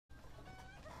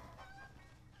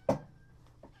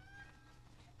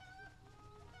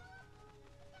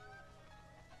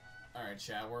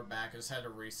chat, we're back. I just had to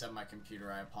reset my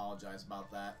computer. I apologize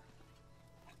about that.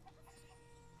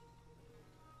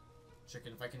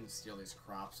 Chicken, if I can steal these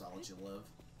crops, I'll let you live.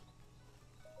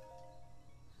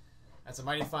 That's a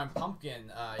mighty fine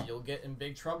pumpkin. You'll get in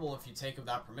big trouble if you take it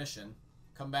without permission.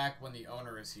 Come back when the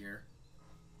owner is here.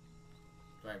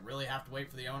 Do I really have to wait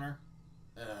for the owner?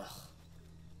 Ugh.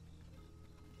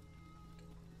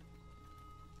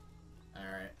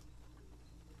 Alright.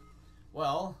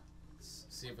 Well, let's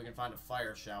see if we can find a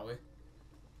fire, shall we?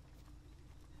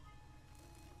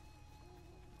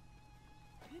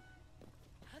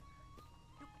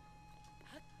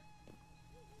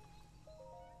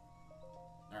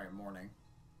 Alright, morning.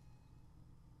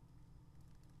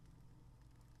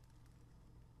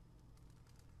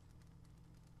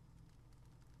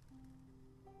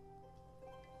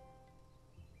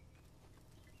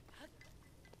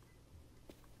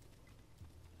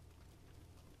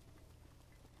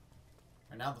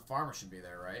 And now the farmer should be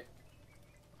there, right?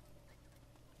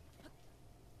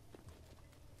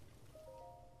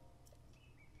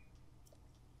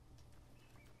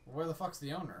 Where the fuck's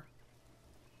the owner?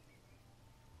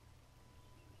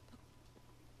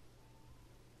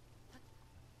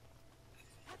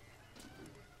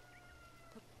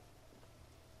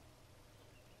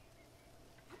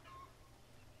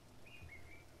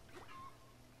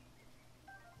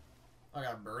 Oh, I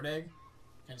got a bird egg?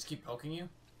 Can I just keep poking you?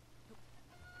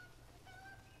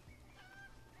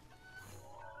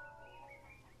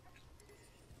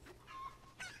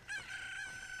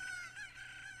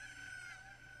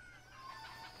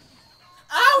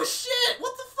 Oh shit!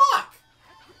 What the fuck?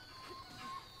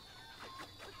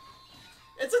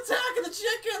 It's attacking the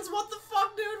chickens! What the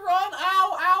fuck, dude? Run!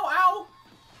 Ow! Ow! Ow!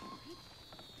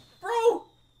 Bro!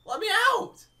 Let me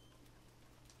out!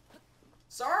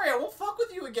 Sorry, I won't fuck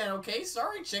with you again, okay?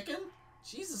 Sorry, chicken.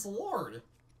 Jesus Lord.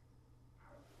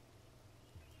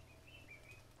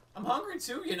 I'm hungry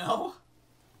too, you know?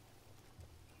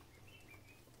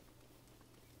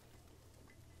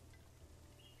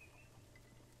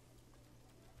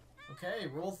 Okay,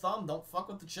 rule of thumb, don't fuck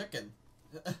with the chicken.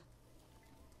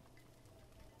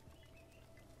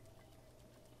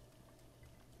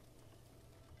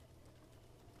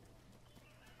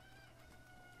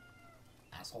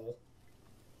 Asshole.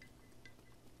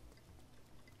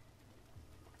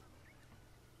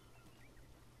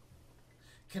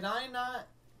 Can I not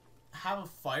have a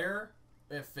fire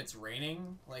if it's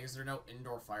raining? Like, is there no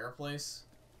indoor fireplace?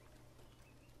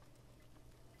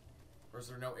 Or is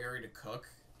there no area to cook?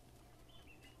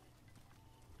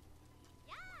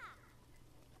 Yeah.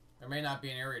 There may not be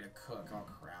an area to cook. Oh,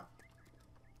 crap.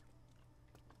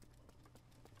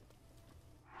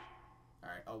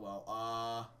 Alright, oh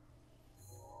well.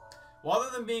 Well,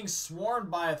 other than being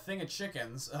swarmed by a thing of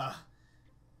chickens,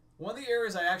 one of the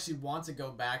areas I actually want to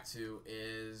go back to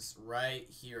is right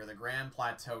here, the Grand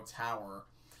Plateau Tower,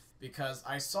 because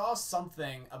I saw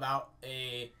something about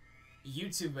a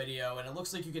YouTube video, and it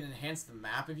looks like you can enhance the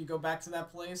map if you go back to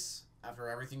that place after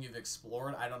everything you've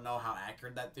explored. I don't know how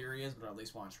accurate that theory is, but I at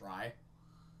least want to try.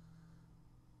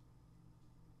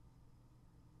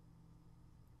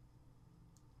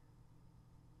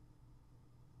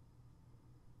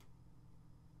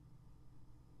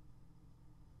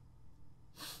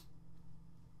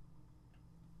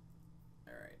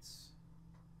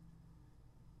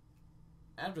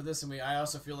 After this, and I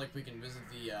also feel like we can visit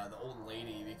the old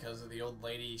lady, because of the old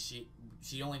lady, she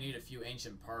only needed a few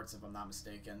ancient parts, if I'm not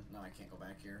mistaken. No, I can't go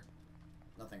back here.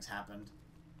 Nothing's happened.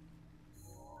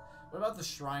 What about the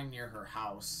shrine near her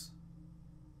house?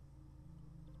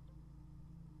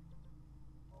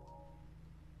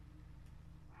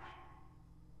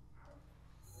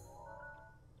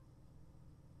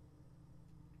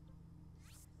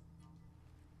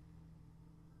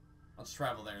 Let's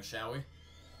travel there, shall we?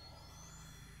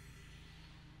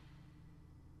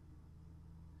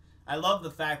 I love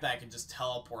the fact that I can just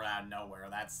teleport out of nowhere.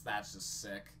 That's just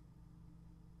sick.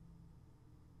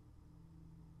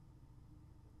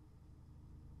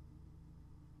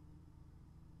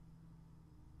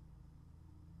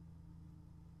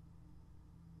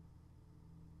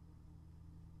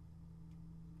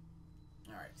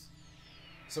 Alright.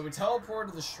 So we teleported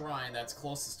to the shrine that's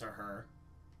closest to her.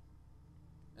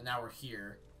 And now we're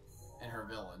here in her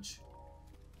village.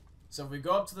 So if we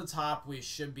go up to the top, we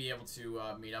should be able to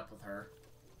meet up with her.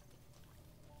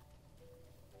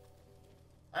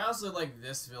 I also like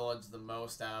this village the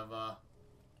most out of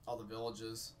all the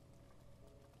villages.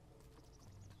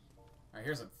 Alright,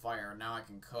 here's a fire. Now I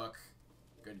can cook.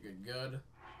 Good, good, good.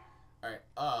 Alright,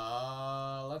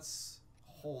 let's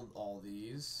hold all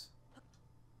these.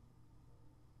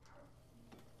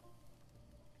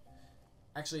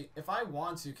 Actually, if I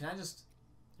want to, can I just...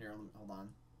 Here, hold on.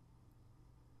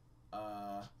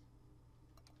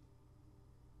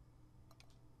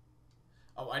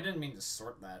 Oh, I didn't mean to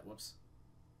sort that. Whoops.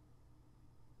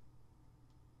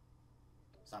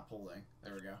 Stop holding.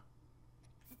 There we go.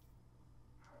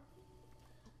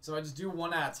 So I just do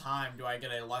one at a time. Do I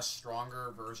get a less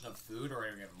stronger version of food, or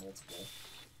do I get multiple?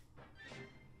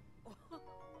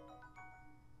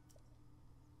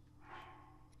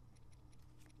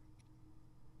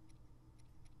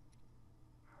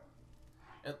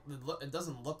 It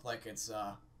doesn't look like it's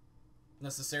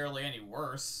necessarily any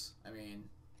worse. I mean,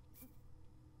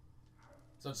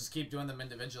 so just keep doing them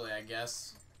individually, I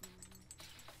guess.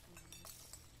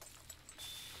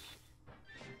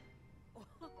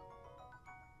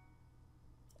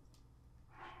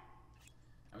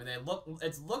 I mean,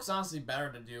 it looks honestly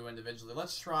better to do individually.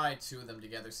 Let's try 2 of them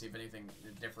together, see if anything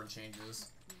different changes.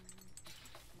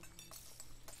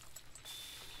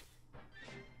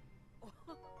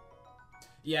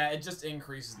 Yeah, it just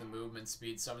increases the movement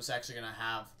speed, so I'm just actually gonna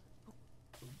have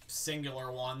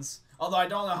singular ones. Although I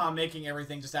don't know how I'm making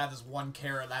everything just add this 1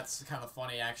 carrot. That's kind of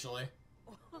funny, actually.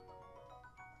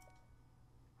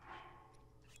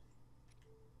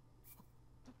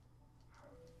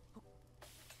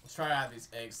 Let's try to add these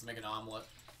eggs to make an omelet.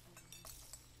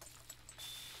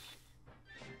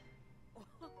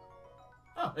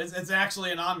 Oh, it's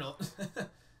actually an omelet.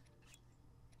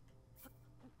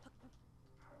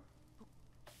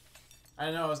 I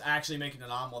didn't know I was actually making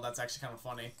an omelet. That's actually kind of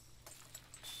funny.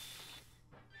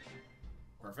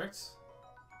 Perfect.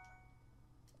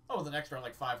 Oh, the next round,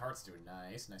 like 5 hearts to it.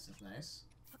 Nice, nice, nice, nice.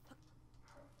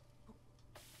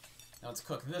 Now let's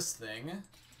cook this thing.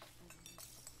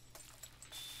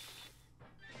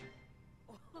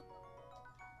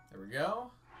 There we go.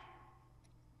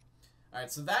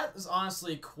 Alright, so that is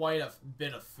honestly quite a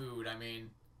bit of food. I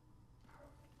mean,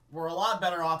 we're a lot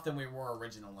better off than we were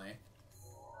originally.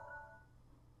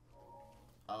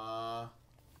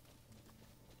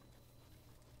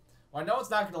 Well, I know it's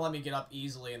not going to let me get up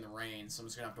easily in the rain, so I'm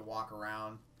just going to have to walk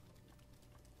around.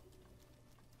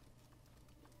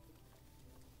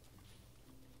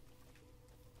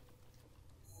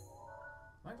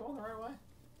 Am I going the right way?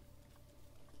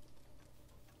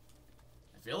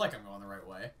 I feel like I'm going the right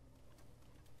way.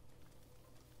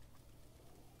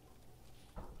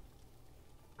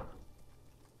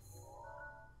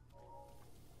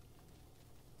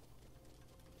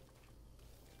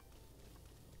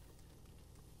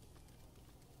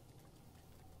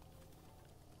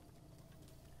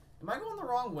 Am I going the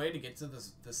wrong way to get to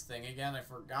this thing again? I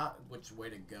forgot which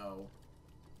way to go.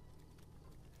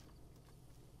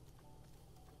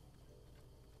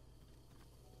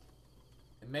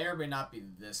 It may or may not be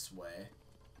this way.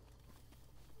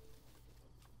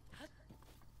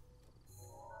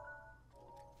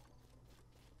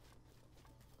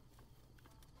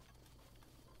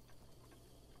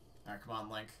 Alright, come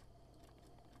on, Link.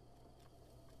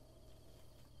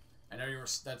 I know you were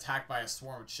attacked by a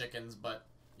swarm of chickens, but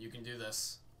you can do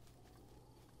this.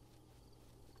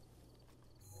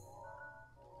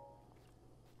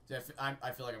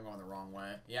 I feel like I'm going the wrong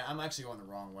way. Yeah, I'm actually going the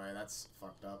wrong way. That's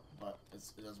fucked up, but it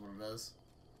is what it is.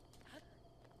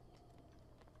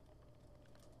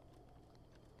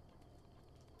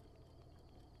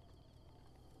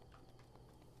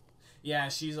 Yeah,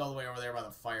 she's all the way over there by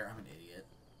the fire. I'm an idiot.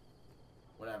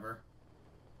 Whatever.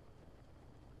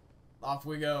 Off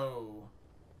we go.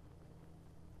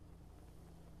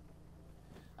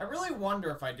 I really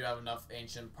wonder if I do have enough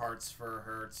ancient parts for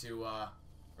her to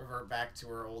revert back to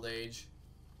her old age.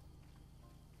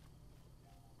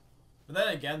 But then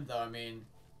again, though, I mean,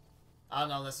 I don't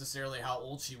know necessarily how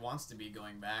old she wants to be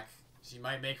going back. She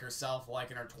might make herself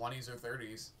like in her 20s or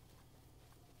 30s.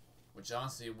 Which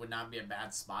honestly would not be a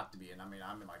bad spot to be in. I mean,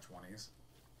 I'm in my 20s.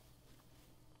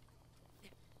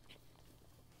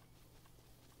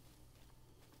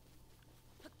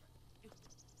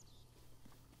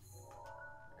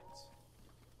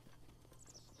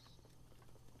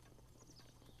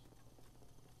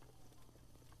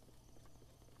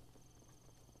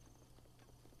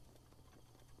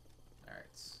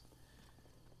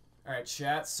 Alright,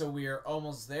 chat, so we are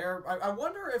almost there. I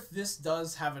wonder if this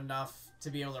does have enough to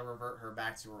be able to revert her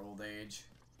back to her old age.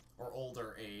 Or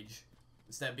older age.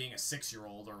 Instead of being a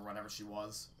 6-year-old or whatever she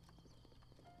was.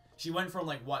 She went from,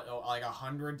 like, what, like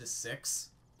 100 to 6?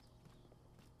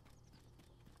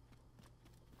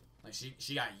 Like,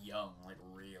 she got young, like,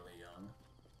 really young.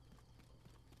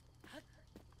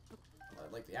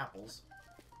 I like the apples.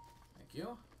 Thank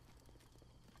you.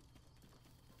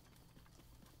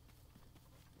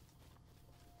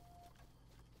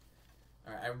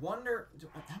 Alright, I I wonder...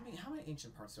 how many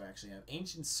ancient parts do I actually have?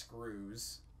 Ancient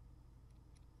screws.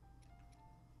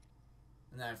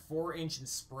 And then I have 4 ancient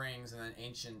springs, and then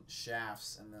ancient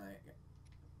shafts, and then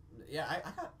yeah,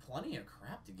 I got plenty of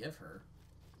crap to give her.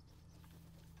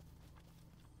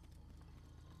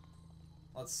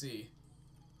 Let's see.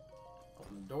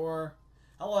 Open the door.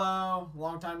 Hello!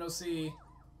 Long time no see.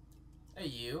 Hey,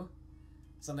 you.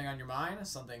 Something on your mind?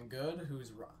 Something good?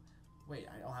 Who's... Wait,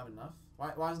 I don't have enough?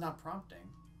 Why is it not prompting?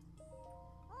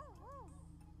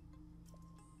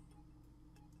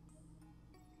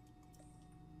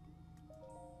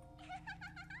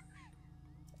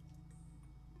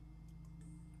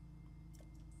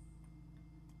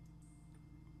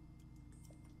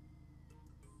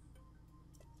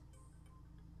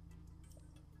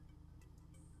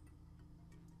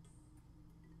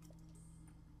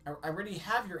 I already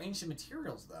have your ancient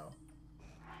materials, though.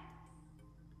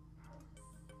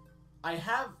 I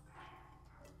have...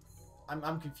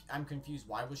 I'm confused.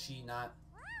 Why was she not...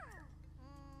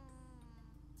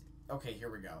 Okay,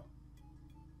 here we go.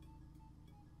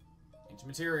 Ancient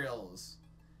materials.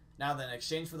 Now then, in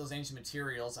exchange for those ancient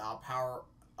materials, I'll power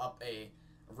up a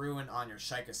ruin on your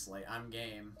Sheikah Slate. I'm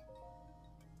game.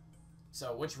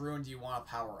 So, which ruin do you want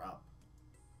to power up?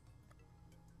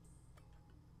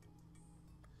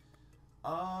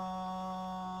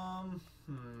 I'm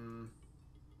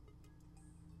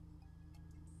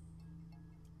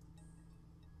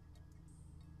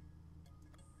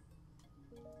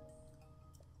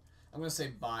gonna say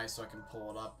bye so I can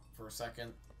pull it up for a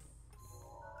second.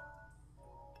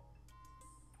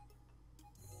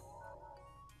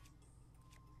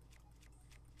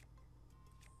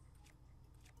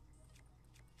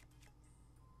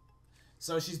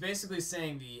 So she's basically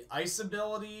saying the ice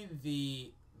ability,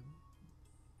 the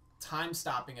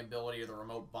time-stopping ability, or the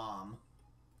remote bomb.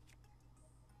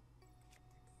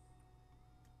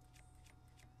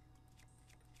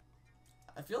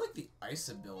 I feel like the ice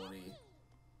ability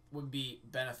would be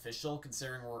beneficial,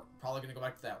 considering we're probably going to go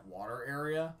back to that water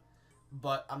area.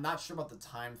 But I'm not sure about the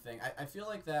time thing. I feel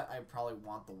like that I probably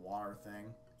want the water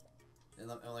thing. And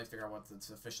let me figure out what its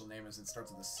official name is. It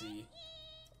starts with a C.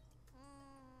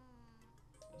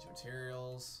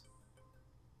 Materials.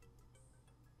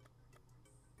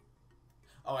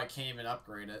 Oh, I can't even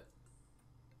upgrade it.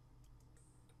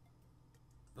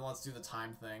 Then let's do the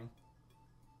time thing.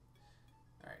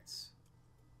 Alright.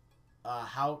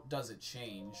 How does it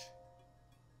change?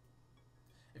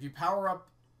 If you power up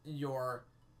your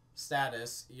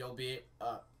status, you'll be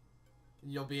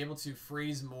able to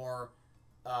freeze more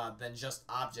than just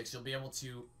objects. You'll be able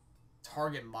to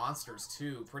target monsters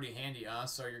too. Pretty handy,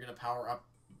 so you're gonna power up.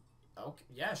 Okay,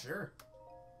 yeah, sure.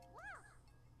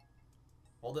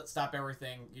 Hold it, stop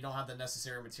everything. You don't have the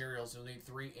necessary materials. You'll need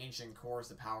 3 ancient cores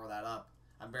to power that up.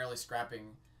 I'm barely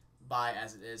scrapping by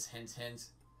as it is. Hint, hint.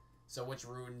 So which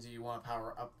rune do you want to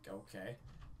power up? Okay.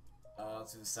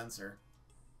 Let's do the sensor.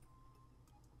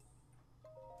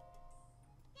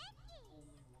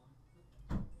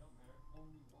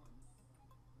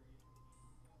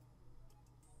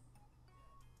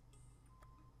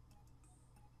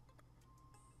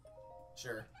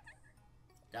 Sure.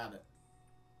 Got it.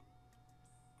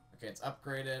 Okay, it's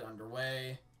upgraded,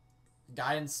 underway.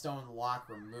 Guidance stone lock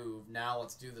removed. Now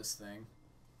let's do this thing.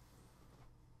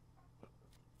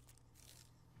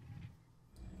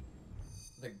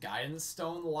 The guidance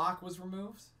stone lock was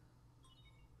removed?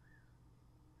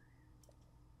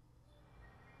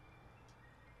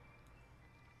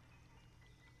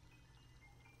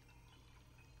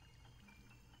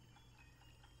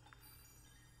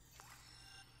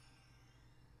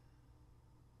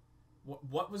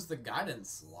 What was the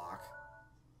guidance lock?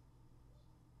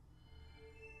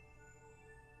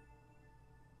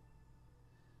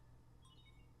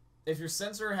 If your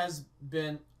sensor has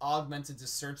been augmented to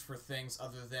search for things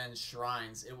other than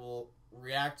shrines, it will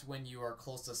react when you are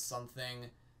close to something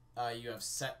you have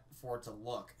set for it to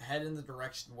look. Head in the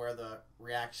direction where the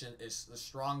reaction is the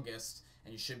strongest,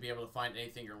 and you should be able to find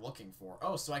anything you're looking for.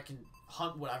 Oh, so I can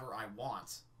hunt whatever I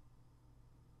want.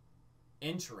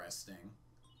 Interesting.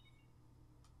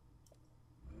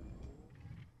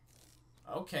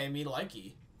 Okay, me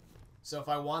likey. So if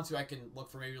I want to, I can look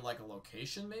for maybe like a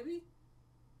location, maybe?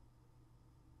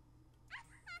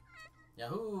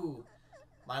 Yahoo!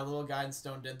 My little guidance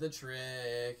stone did the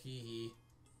trick. Hee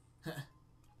hee.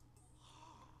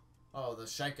 Oh, the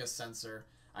Sheikah sensor.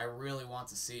 I really want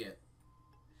to see it.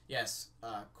 Yes,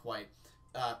 quite.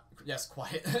 Yes,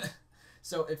 quite.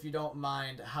 So if you don't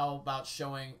mind, how about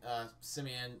showing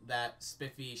Simeon that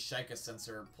spiffy Sheikah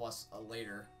sensor plus a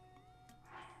later?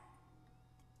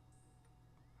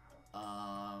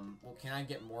 Well, can I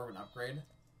get more of an upgrade?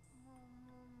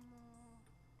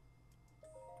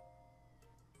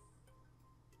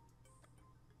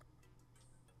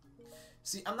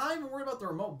 See, I'm not even worried about the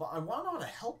remote, but I want to know how to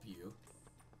help you.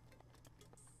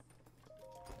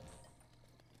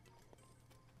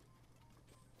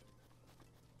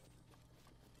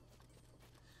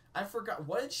 I forgot.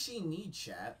 What did she need,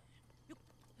 chat?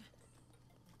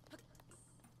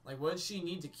 Like, what did she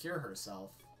need to cure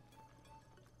herself?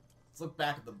 Let's look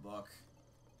back at the book.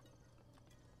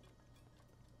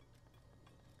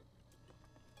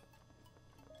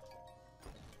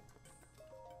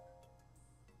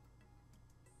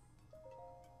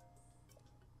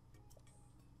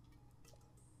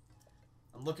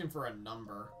 I'm looking for a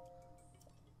number.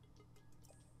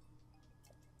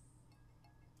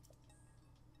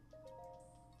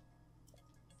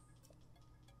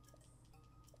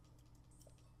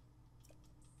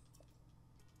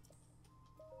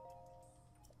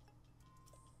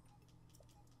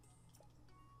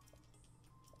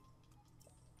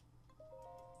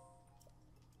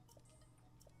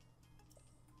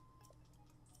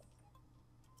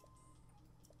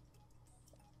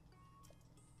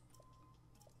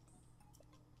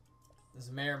 This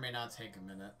may or may not take a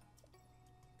minute.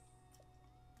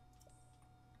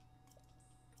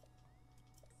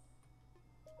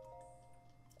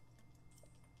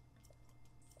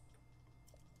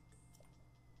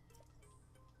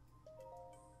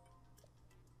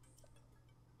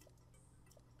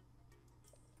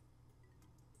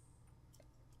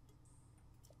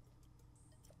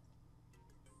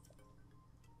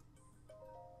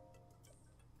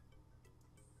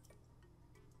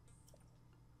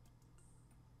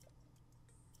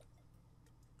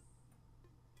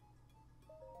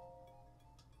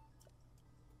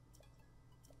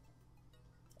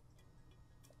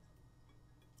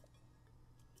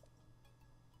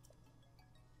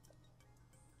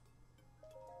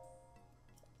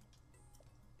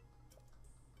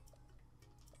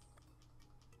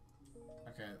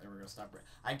 Okay, there we go. Stop.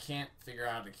 I can't figure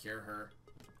out how to cure her.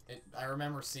 I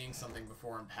remember seeing something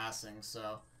before in passing,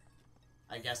 so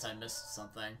I guess I missed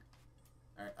something.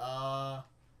 Alright,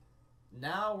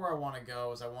 now where I want to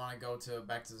go is I want to go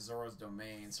back to Zoro's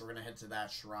domain, so we're going to head to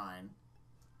that shrine.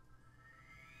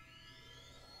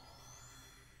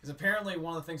 Because apparently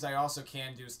one of the things I also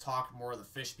can do is talk more to the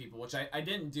fish people, which I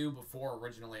didn't do before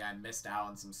originally. I missed out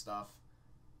on some stuff.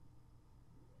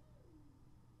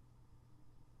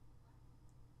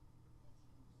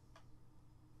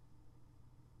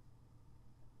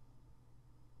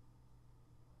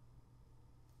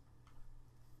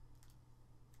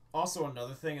 Also,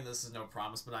 another thing, and this is no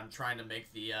promise, but I'm trying to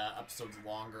make the episodes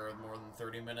longer, more than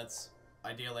 30 minutes.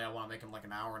 Ideally, I want to make them like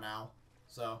an hour now.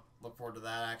 So, look forward to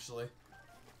that, actually.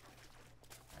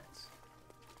 Right.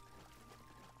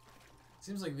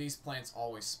 Seems like these plants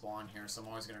always spawn here, so I'm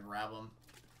always going to grab them.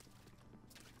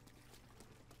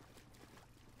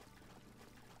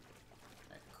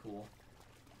 Right, cool.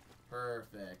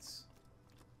 Perfect.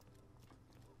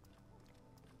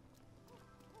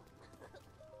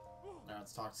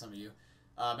 Let's talk to some of you.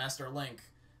 Master Link,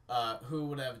 who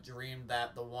would have dreamed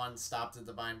that the one stopped the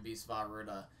divine beast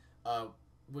Varuda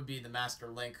would be the Master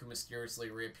Link who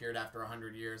mysteriously reappeared after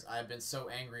 100 years. I have been so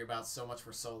angry about so much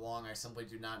for so long, I simply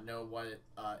do not know what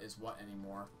is what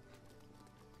anymore.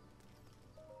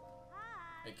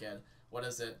 Hey kid, what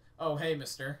is it? Oh, hey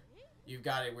mister. You've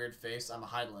got a weird face. I'm a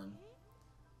Hydaelyn.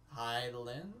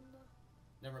 Hydaelyn?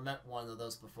 Never met one of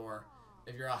those before.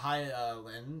 If you're a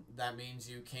Hydaelyn, that means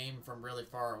you came from really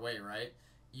far away, right?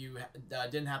 You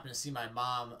didn't happen to see my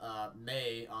mom,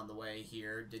 May, on the way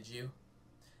here, did you?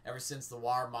 Ever since the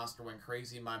water monster went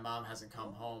crazy, my mom hasn't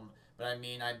come home. But I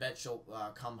mean, I bet she'll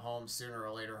come home sooner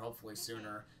or later, hopefully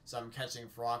sooner. So I'm catching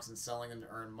frogs and selling them to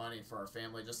earn money for our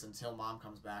family just until mom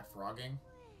comes back. Frogging?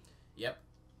 Yep.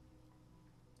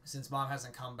 Since mom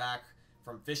hasn't come back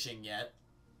from fishing yet,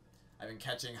 I've been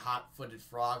catching hot-footed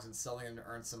frogs and selling them to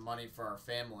earn some money for our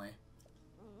family.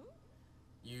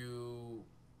 You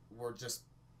were just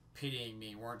pitying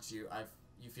me, weren't you?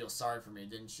 You feel sorry for me,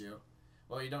 didn't you?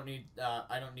 Well, you don't need.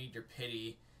 I don't need your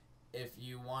pity. If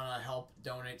you want to help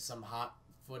donate some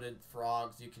hot-footed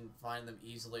frogs, you can find them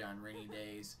easily on rainy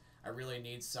days. I really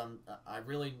need some. I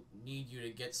really need you to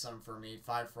get some for me.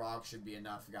 5 frogs should be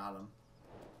enough. Got them.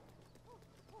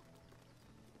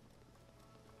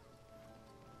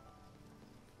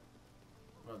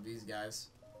 These guys.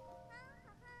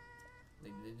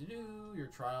 Your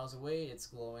trials await. It's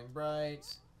glowing bright.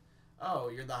 Oh,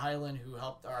 you're the Hydaelyn who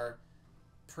helped our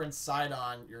Prince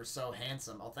Sidon. You're so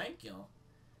handsome. Oh, thank you.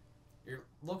 Your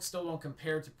looks still don't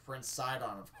compare to Prince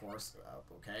Sidon, of course.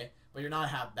 Okay, but you're not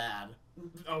half bad.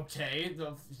 Okay,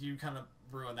 you kind of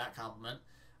ruined that compliment.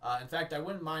 In fact, I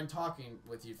wouldn't mind talking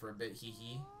with you for a bit. Hee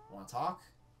hee. Want to talk?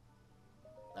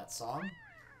 That song?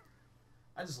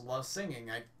 I just love singing.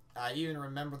 I even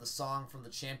remember the song from the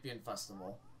Champion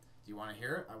Festival. Do you want to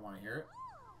hear it? I want to hear it.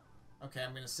 Okay,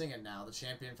 I'm going to sing it now. The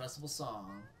Champion Festival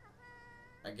song.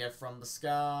 A gift from the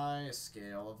sky, a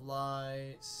scale of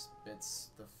light,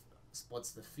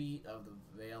 splits the feet of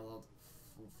the veiled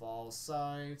false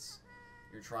sights.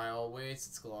 Your trial awaits,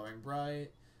 it's glowing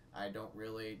bright. I don't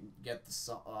really get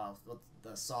what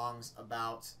the song's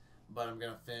about, but I'm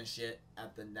going to finish it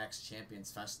at the next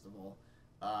Champions Festival.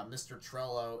 Mr.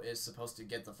 Trello is supposed to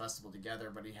get the festival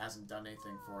together, but he hasn't done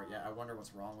anything for it yet. I wonder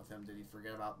what's wrong with him. Did he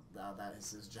forget about that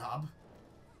is his job?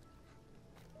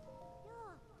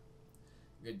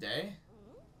 Good day.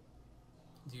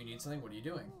 Do you need something? What are you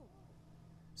doing?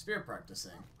 Spirit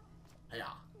practicing. Yeah.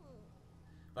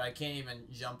 But I can't even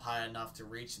jump high enough to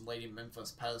reach Lady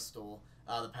Minfa's pedestal.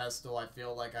 The pedestal, I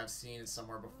feel like I've seen it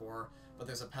somewhere before, but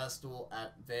there's a pedestal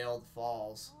at Veiled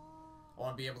Falls. I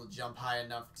want to be able to jump high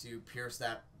enough to pierce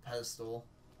that pedestal.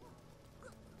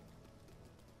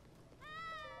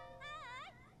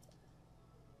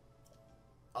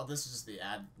 Oh, this is just the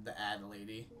ad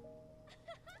lady.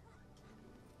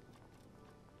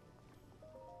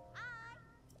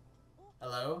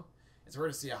 Hello? It's rare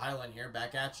to see a Highland here,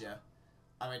 back at ya.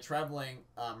 I'm a traveling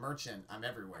merchant. I'm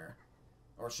everywhere.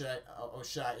 Or should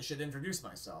I should introduce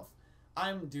myself.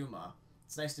 I'm Duma.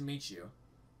 It's nice to meet you.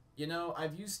 You know,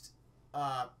 I've used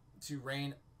to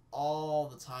rain all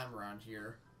the time around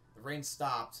here. The rain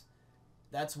stopped.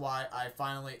 That's why I was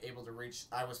finally able to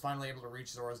reach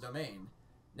Zora's domain.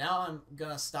 Now I'm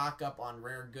gonna stock up on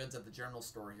rare goods at the general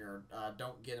store here.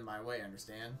 Don't get in my way,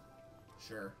 understand?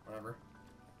 Sure, whatever.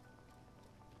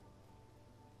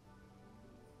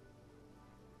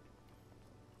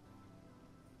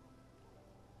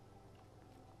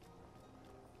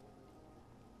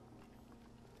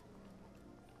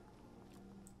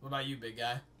 What about you, big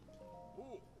guy?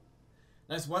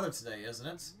 Nice weather today, isn't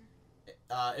it?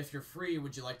 If you're free,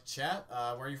 would you like to chat?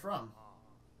 Where are you from?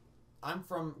 I'm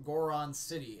from Goron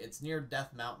City. It's near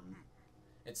Death Mountain.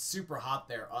 It's super hot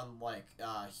there, unlike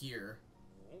here.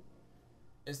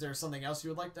 Is there something else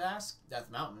you would like to ask? Death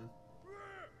Mountain.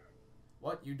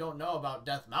 What? You don't know about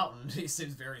Death Mountain? He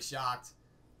seems very shocked.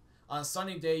 On a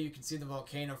sunny day, you can see the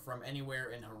volcano from anywhere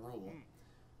in Hyrule.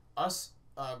 Us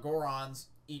Gorons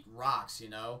eat rocks, you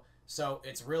know, so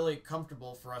it's really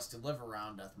comfortable for us to live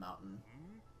around Death Mountain.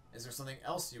 Is there something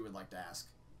else you would like to ask?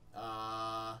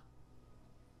 Well,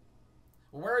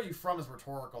 where are you from is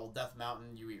rhetorical. Death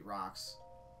Mountain, you eat rocks.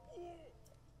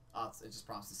 Oh, it just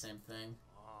prompts the same thing.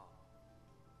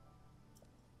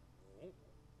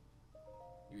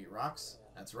 You eat rocks?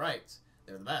 That's right.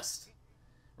 They're the best.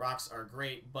 Rocks are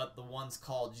great, but the ones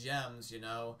called gems, you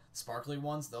know, sparkly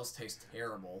ones, those taste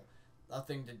terrible.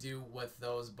 Nothing to do with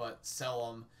those but sell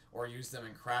them or use them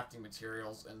in crafting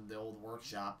materials in the old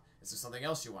workshop. Is there something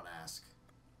else you want to ask?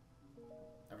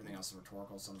 Everything else is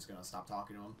rhetorical, so I'm just going to stop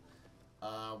talking to him.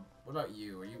 What about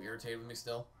you? Are you irritated with me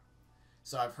still?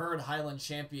 So I've heard Highland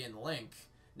Champion Link.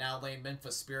 Now Lady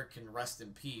Minfa's spirit can rest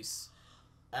in peace.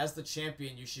 As the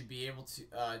champion, you should be able to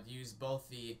use both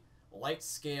the light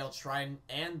scale trident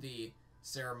and the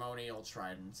ceremonial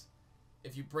trident.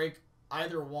 If you break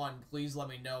either one, please let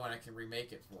me know and I can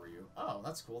remake it for you. Oh,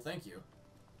 that's cool. Thank you.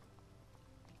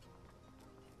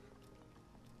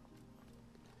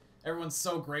 Everyone's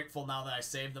so grateful now that I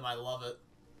saved them. I love it.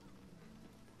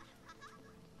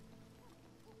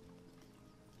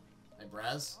 Hey,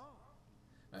 Braz.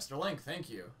 Master Link, thank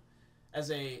you. As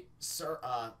a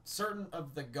certain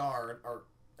of the guard, or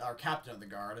captain of the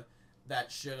guard,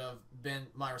 that should have been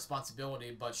my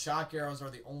responsibility, but shock arrows are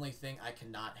the only thing I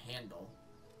cannot handle.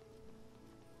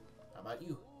 How about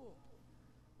you?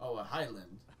 Oh, a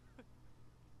Highland.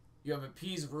 You have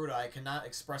appeased Ruda. I cannot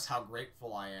express how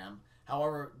grateful I am.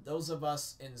 However, those of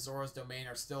us in Zora's domain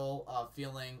are still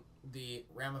feeling the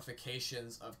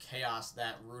ramifications of chaos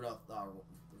that Ruda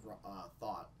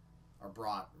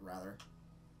brought, rather.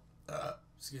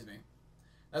 Excuse me.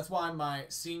 That's why my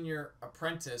senior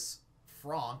apprentice,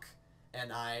 Franck,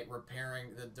 and I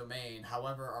repairing the domain.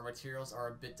 However, our materials are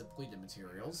a bit depleted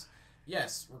materials.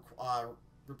 Yes,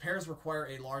 repairs require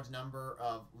a large number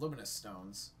of luminous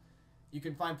stones. You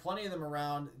can find plenty of them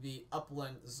around the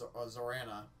upland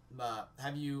Zorana.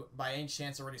 Have you, by any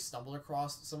chance, already stumbled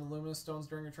across some of the luminous stones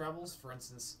during your travels? For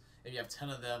instance, if you have 10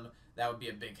 of them, that would be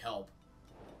a big help.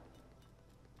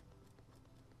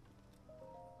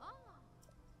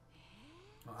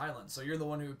 Oh, Highland, so you're the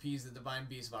one who appeased the divine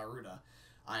beast Varuda.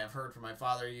 I have heard from my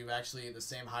father you've actually the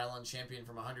same Highland champion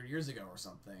from 100 years ago or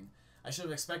something. I should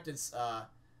have expected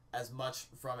as much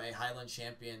from a Highland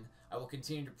champion. I will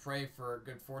continue to pray for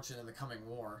good fortune in the coming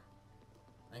war.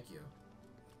 Thank you.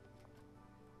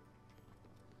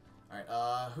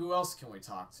 Alright, who else can we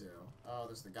talk to? Oh,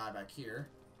 there's the guy back here.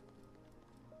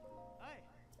 Hi.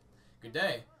 Good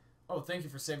day. Oh, thank you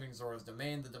for saving Zora's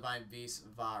domain. The divine beast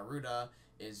Varuda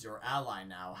is your ally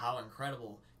now. How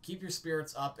incredible. Keep your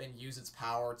spirits up and use its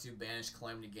power to banish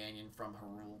Calamity Canyon from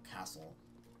Hyrule Castle.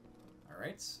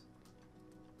 Alright.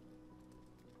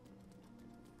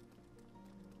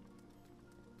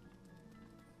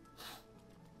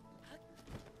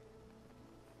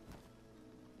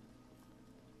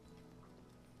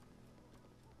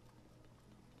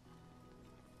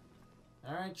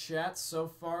 Alright, chat. So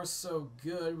far, so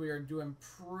good. We are doing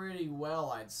pretty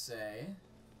well, I'd say.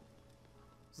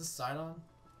 Is this side on?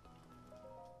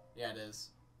 Yeah, it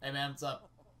is. Hey, man, what's up?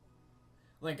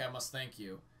 Link, I must thank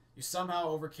you. You somehow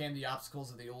overcame the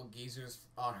obstacles of the old geezers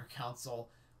on our council,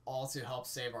 all to help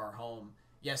save our home.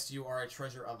 Yes, you are a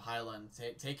treasure of Highland,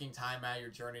 taking time out of your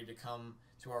journey to come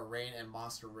to our rain and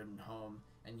monster-ridden home.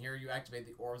 And here you activate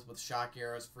the orbs with shock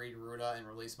arrows, freed Ruda, and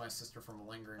release my sister from a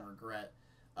lingering regret.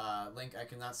 Link, I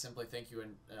cannot simply thank you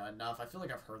enough. I feel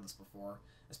like I've heard this before,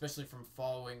 especially from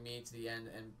following me to the end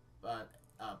and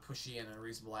pushy and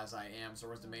unreasonable as I am.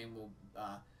 Zora's domain will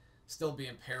still be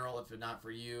in peril if not for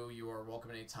you. You are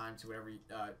welcome at any time to whatever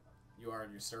you are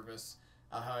at your service.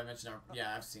 How I mentioned,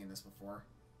 yeah, I've seen this before.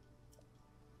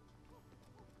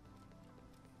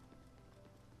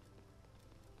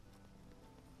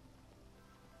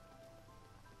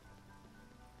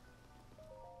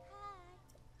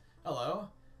 Hello.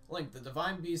 Link, the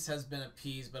Divine Beast has been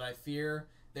appeased, but I fear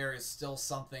there is still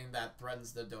something that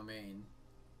threatens the domain.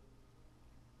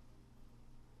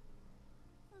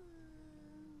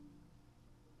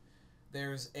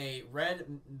 There's a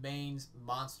red-maned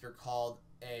monster called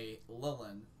a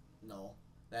Lilin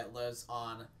that lives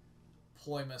on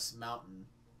Ploymus Mountain.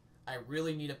 I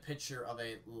really need a picture of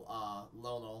a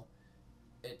Lilin.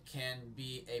 It can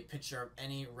be a picture of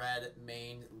any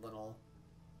red-maned Lilin.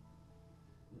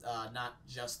 Not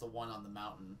just the one on the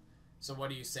mountain. So what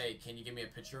do you say? Can you give me a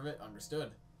picture of it?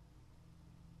 Understood.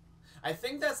 I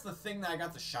think that's the thing that I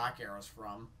got the shock arrows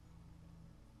from.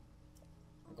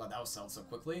 I'm glad that was settled so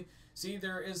quickly. See,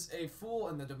 there is a fool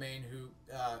in the domain who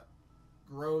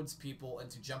goads people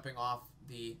into jumping off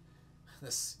the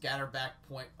scatterback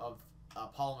point of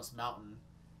Ploymus Mountain.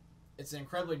 It's an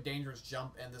incredibly dangerous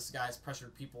jump, and this guy's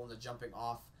pressured people into jumping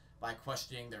off by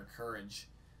questioning their courage.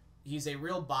 He's a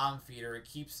real bomb feeder. It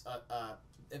keeps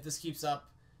if this keeps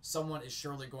up, someone is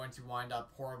surely going to wind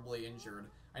up horribly injured.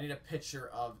 I need a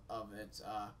picture of it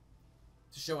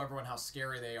to show everyone how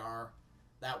scary they are.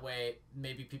 That way,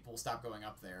 maybe people will stop going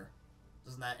up there.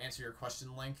 Doesn't that answer your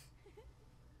question, Link?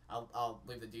 I'll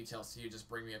leave the details to you. Just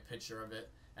bring me a picture of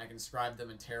it, and I can describe them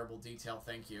in terrible detail.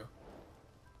 Thank you.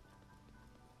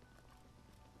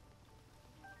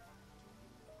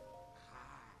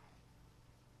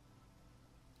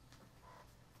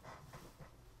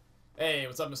 Hey,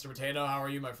 what's up, Mr. Potato? How are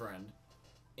you, my friend?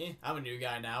 I'm a new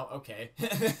guy now. Okay.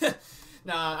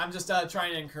 Nah, I'm just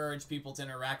trying to encourage people to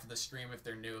interact with the stream if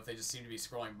they're new, if they just seem to be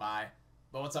scrolling by.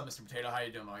 But what's up, Mr. Potato? How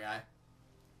you doing, my guy?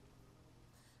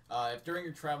 If during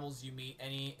your travels you meet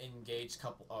any engaged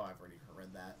couple... Oh, I've already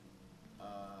read that.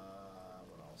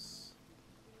 What else?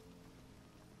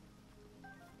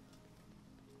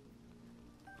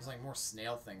 There's like more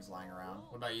snail things lying around.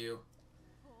 What about you?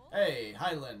 Hey,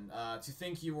 Hyland, to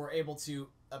think you were able to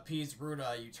appease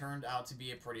Ruda, you turned out to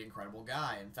be a pretty incredible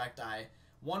guy. In fact, I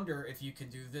wonder if you can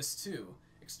do this too.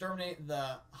 Exterminate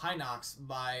the Hinox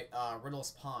by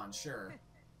Riddle's Pond, sure.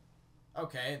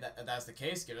 Okay, that's the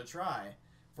case, give it a try.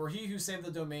 For he who saved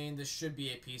the domain, this should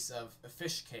be a piece of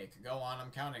fish cake. Go on,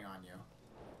 I'm counting on you.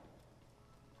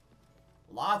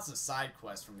 Lots of side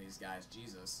quests from these guys,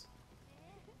 Jesus.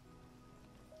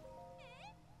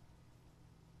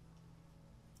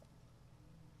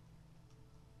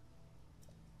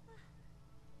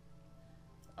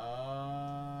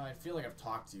 I feel like I've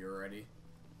talked to you already.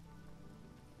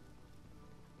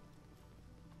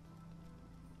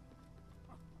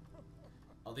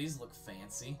 Oh, these look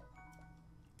fancy.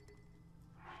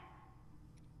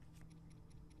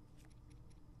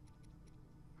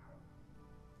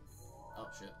 Oh,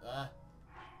 shit.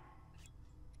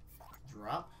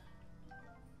 Drop.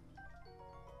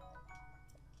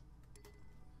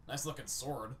 Nice looking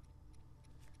sword.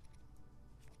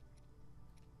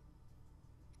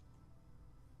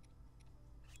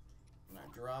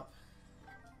 Drop.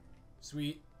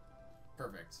 Sweet.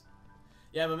 Perfect.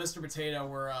 Yeah, but Mr. Potato,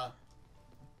 we're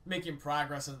making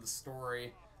progress into the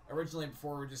story. Originally,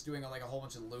 before we were just doing like a whole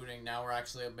bunch of looting. Now we're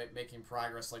actually making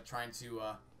progress, like trying to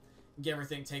get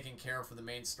everything taken care of for the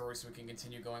main story so we can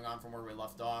continue going on from where we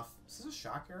left off. Is this a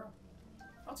shock arrow?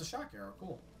 Oh, it's a shock arrow.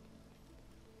 Cool.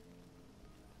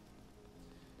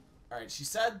 Alright, she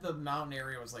said the mountain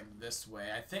area was like this way.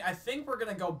 I think we're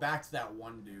gonna go back to that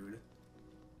one dude.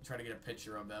 Try to get a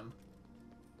picture of him.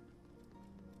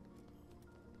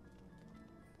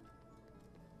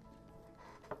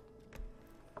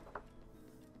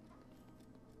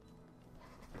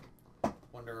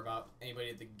 Wonder about anybody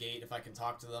at the gate, if I can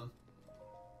talk to them.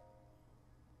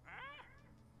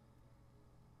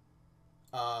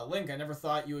 Link, I never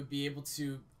thought you would be able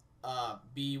to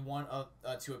be one of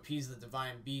to appease the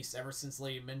divine beast. Ever since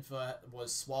Lady Minfa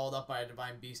was swallowed up by a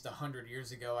divine beast 100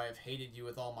 years ago, I have hated you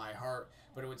with all my heart.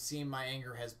 But it would seem my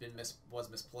anger has been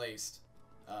misplaced.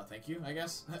 Thank you, I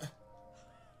guess.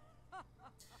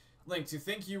 Link, to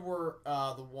think you were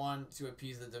the one to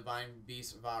appease the divine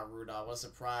beast Varuda. What a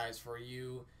surprise for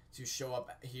you to show up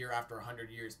here after 100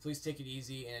 years. Please take it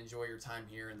easy and enjoy your time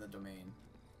here in the domain.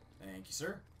 Thank you,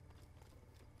 sir.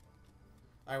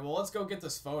 Alright, well, let's go get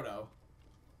this photo.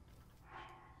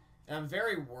 And I'm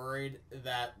very worried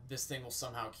that this thing will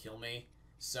somehow kill me.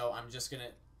 So I'm just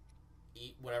gonna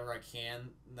eat whatever I can.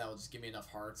 And that will just give me enough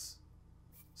hearts.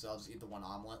 So I'll just eat the one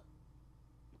omelet.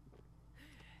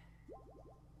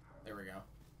 There we go.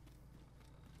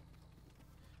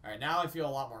 Alright, now I feel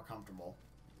a lot more comfortable.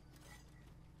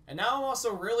 And now I'm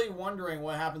also really wondering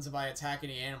what happens if I attack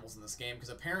any animals in this game. Because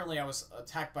apparently I was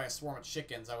attacked by a swarm of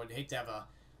chickens. I would hate to have a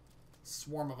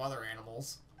swarm of other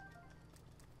animals.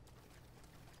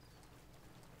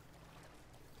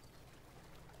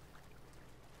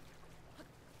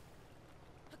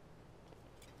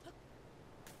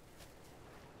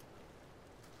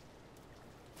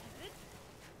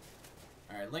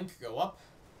 Alright, Link, go up.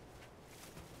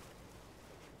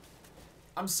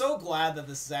 I'm so glad that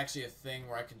this is actually a thing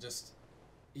where I can just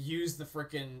use the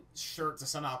frickin' shirt to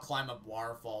somehow climb up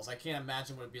waterfalls. I can't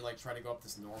imagine what it'd be like trying to go up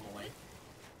this normally.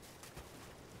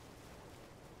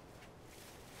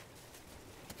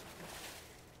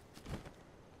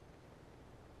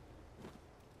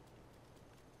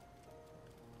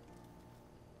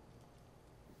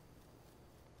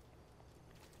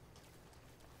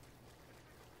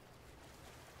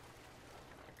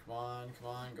 Come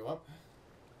on, go up.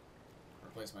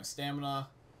 Replace my stamina.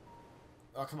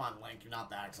 Oh, come on, Link, you're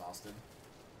not that exhausted.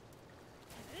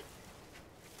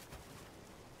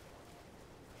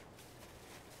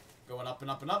 Going up and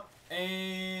up and up.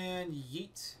 And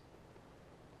yeet.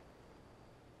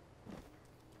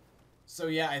 So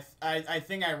yeah, I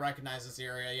think I recognize this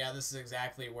area. Yeah, this is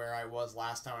exactly where I was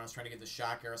last time when I was trying to get the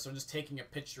shock arrow. So I'm just taking a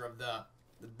picture of the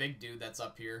big dude that's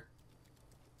up here.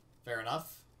 Fair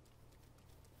enough.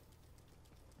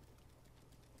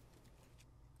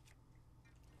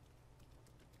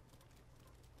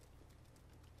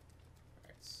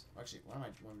 Actually, why am I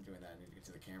doing that? I need to get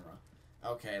to the camera.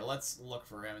 Okay, let's look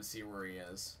for him and see where he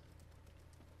is.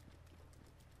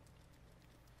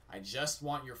 I just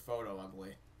want your photo,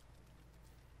 ugly.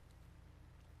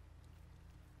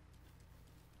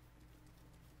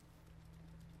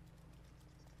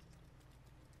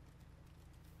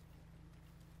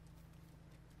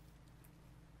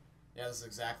 Yeah, this is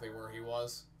exactly where he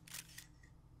was.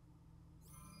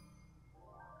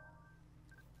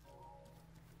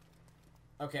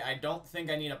 Okay, I don't think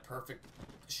I need a perfect...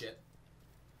 Shit.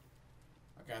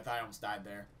 Okay, I thought I almost died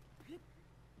there.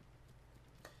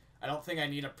 I don't think I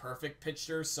need a perfect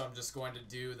picture, so I'm just going to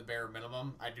do the bare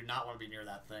minimum. I do not want to be near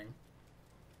that thing.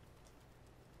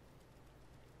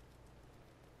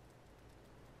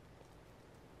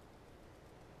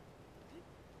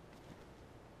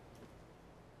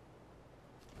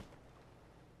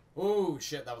 Ooh,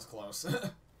 shit, that was close.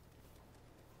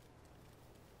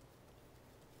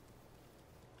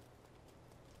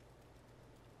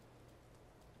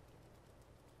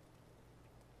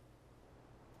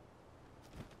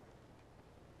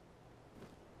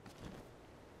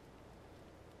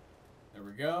 There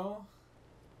we go.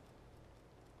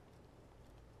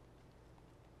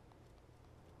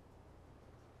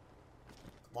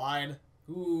 Lied.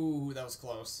 Ooh, that was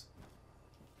close.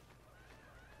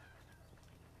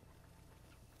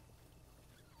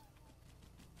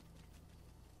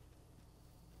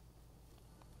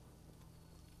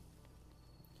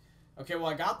 Okay, well,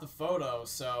 I got the photo,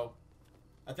 so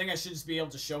I think I should just be able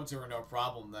to show it to her no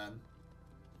problem then.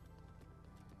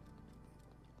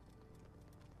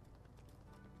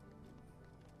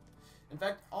 In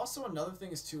fact, also another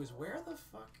thing is, too, is where the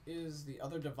fuck is the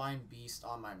other divine beast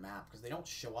on my map? Because they don't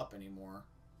show up anymore.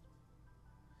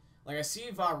 Like, I see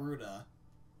Varuda,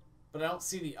 but I don't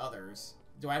see the others.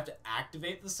 Do I have to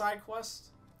activate the side quest?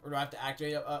 Or do I have to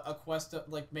activate a quest to,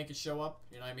 like, make it show up?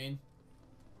 You know what I mean?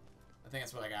 I think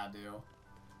that's what I gotta do.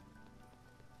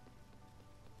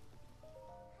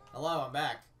 Hello, I'm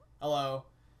back. Hello.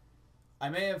 I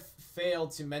may have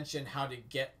failed to mention how to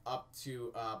get up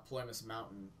to Ploymus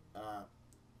Mountain.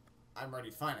 I'm already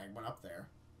fine. I went up there.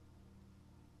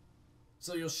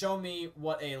 So you'll show me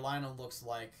what a Lionel looks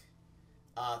like.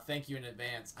 Thank you in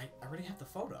advance. I already have the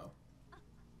photo.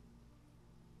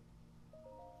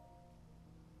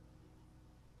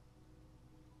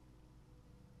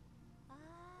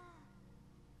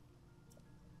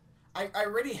 I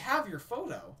already have your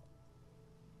photo.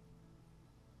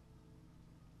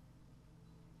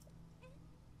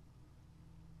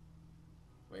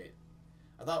 Wait.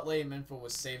 I thought Lady Minfo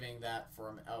was saving that for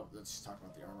him. Oh, let's just talk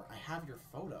about the armor. I have your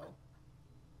photo.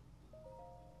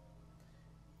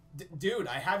 Dude,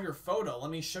 I have your photo.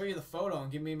 Let me show you the photo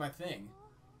and give me my thing.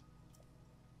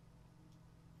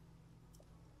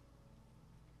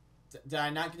 Did I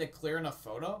not get a clear enough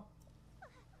photo?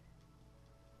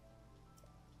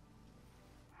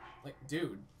 Like,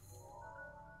 dude.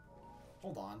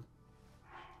 Hold on.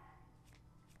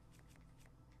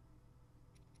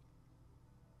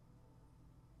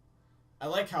 I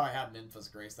like how I have Minfa's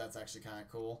Grace. That's actually kind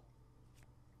of cool.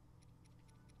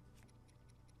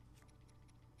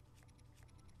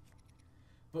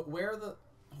 But where the...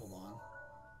 Hold on.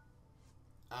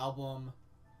 Album...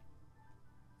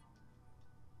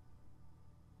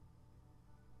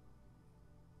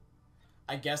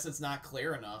 I guess it's not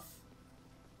clear enough.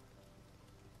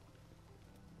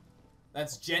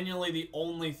 That's genuinely the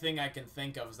only thing I can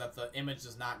think of, is that the image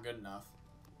is not good enough.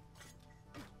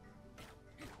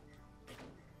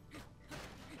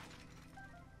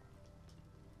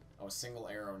 Oh, a single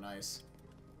arrow, nice.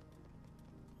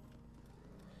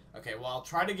 Okay, well, I'll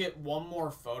try to get one more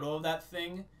photo of that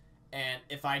thing, and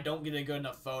if I don't get a good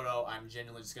enough photo, I'm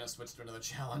genuinely just gonna switch to another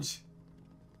challenge.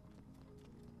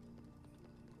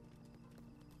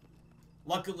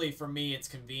 Luckily for me, it's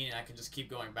convenient. I can just keep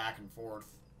going back and forth.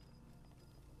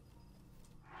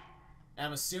 And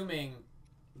I'm assuming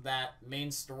that main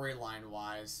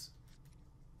storyline-wise...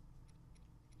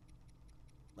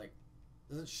 Like,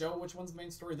 does it show which one's main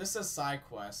story? This says side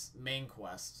quest, main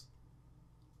quest.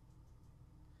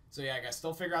 So yeah, I gotta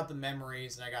still figure out the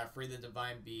memories, and I gotta free the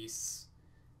divine beasts,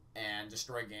 and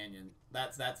destroy Ganyan.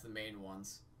 That's the main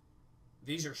ones.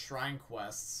 These are shrine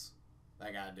quests that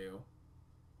I gotta do.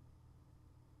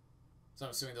 So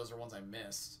I'm assuming those are ones I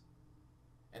missed.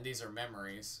 And these are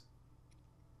memories.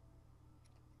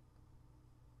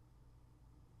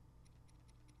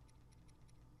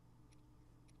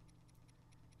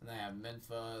 And then I have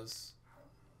Minfa's.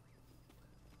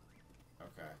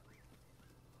 Okay.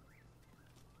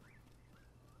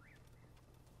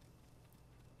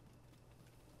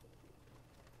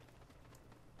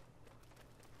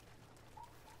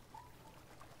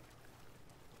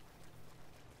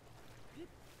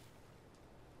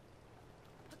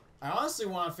 I honestly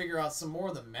want to figure out some more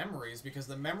of the memories, because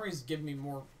the memories give me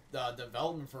more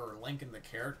development for Link and the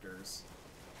characters.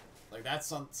 Like, that's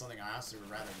something I honestly would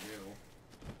rather do.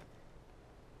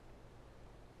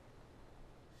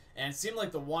 And it seemed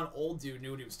like the one old dude knew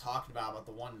what he was talking about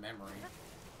the one memory.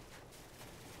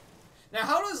 Now,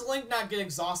 how does Link not get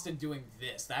exhausted doing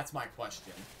this? That's my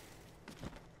question.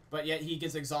 But yet he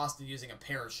gets exhausted using a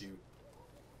parachute.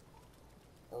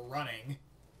 Or running.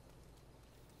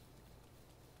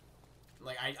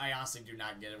 Like, I honestly do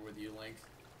not get it with you, Link.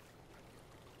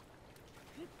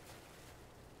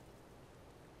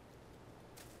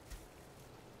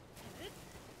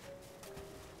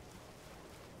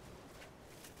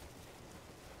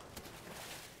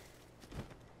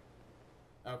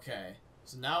 Okay,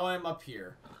 so now I'm up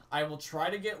here. I will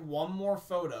try to get one more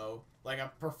photo, like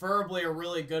preferably a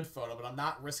really good photo, but I'm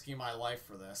not risking my life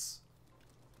for this.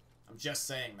 I'm just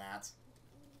saying that.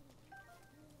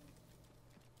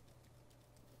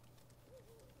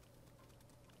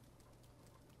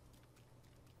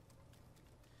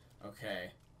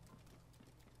 Okay.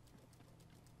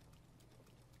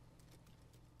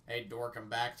 Hey, dork, I'm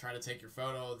back trying to take your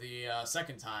photo the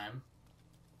second time.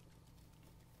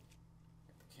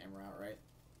 Get the camera out, right?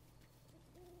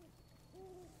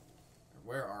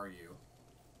 Where are you?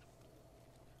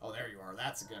 Oh, there you are.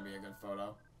 That's gonna be a good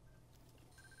photo.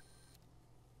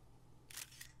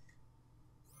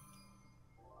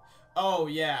 Oh,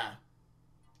 yeah.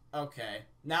 Okay.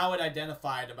 Now it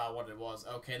identified about what it was.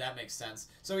 Okay, that makes sense.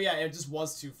 So yeah, it just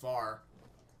was too far.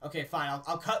 Okay, fine.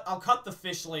 I'll cut the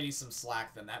fish lady some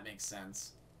slack then. That makes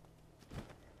sense.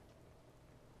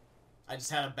 I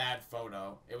just had a bad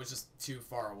photo. It was just too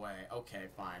far away. Okay,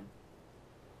 fine.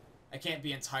 I can't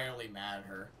be entirely mad at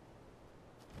her.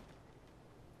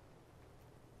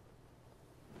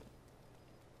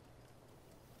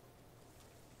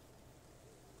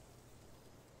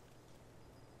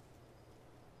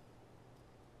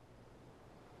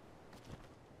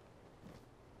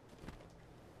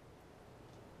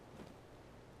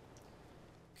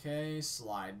 Okay,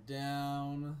 slide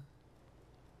down.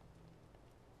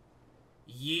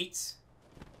 Yeet.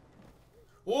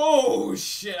 Whoa,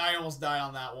 shit, I almost died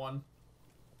on that one.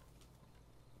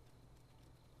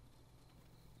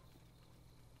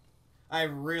 I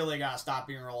really gotta stop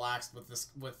being relaxed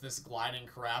with this gliding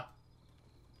crap.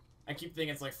 I keep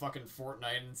thinking it's like fucking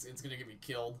Fortnite and it's gonna get me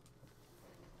killed.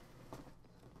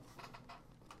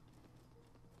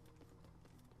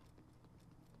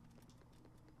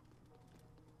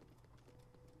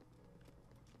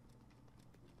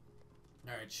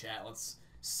 Alright, chat, let's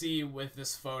see if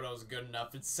this photo is good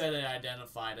enough. It said it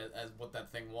identified it as what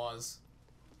that thing was.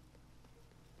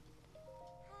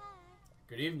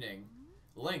 Good evening.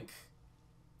 Link,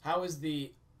 how is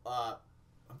the, I'm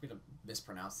gonna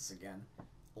mispronounce this again.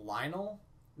 Lionel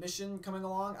mission coming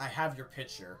along? I have your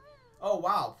picture. Oh,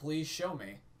 wow, please show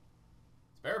me.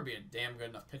 This better be a damn good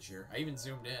enough picture. I even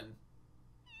zoomed in.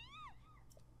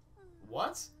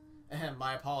 What?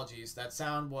 My apologies. That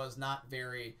sound was not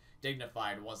very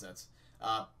dignified, was it?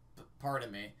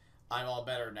 Pardon me. I'm all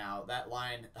better now. That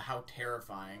line, how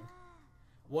terrifying.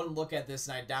 One look at this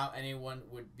and I doubt anyone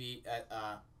would be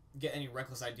get any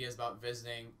reckless ideas about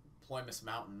visiting Ploymus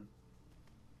Mountain.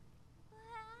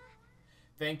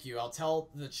 Thank you. I'll tell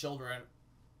the children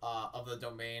of the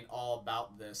domain all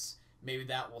about this. Maybe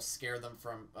that will scare them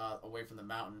from away from the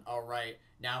mountain. All right,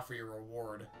 now for your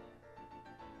reward.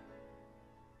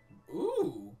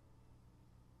 Ooh.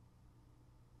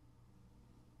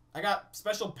 I got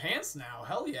special pants now.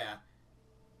 Hell yeah.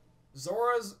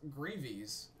 Zora's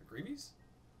Greaves. Greaves?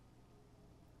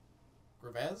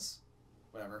 Greves?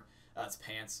 Whatever. It's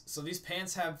pants. So these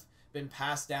pants have been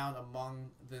passed down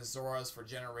among the Zoras for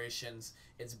generations.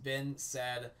 It's been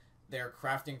said they're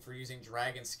crafting for using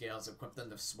dragon scales to equip them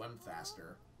to swim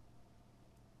faster.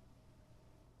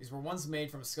 These were once made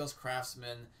from a skilled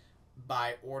craftsman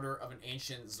by order of an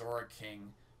ancient Zora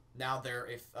king. Now they're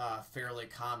fairly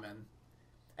common.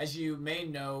 As you may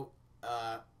know,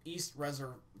 East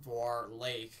Reservoir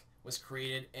Lake was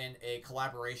created in a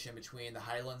collaboration between the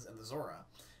Highlands and the Zora.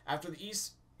 After the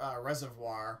East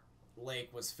Reservoir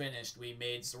Lake was finished, we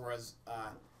made Zora's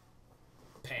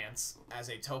pants as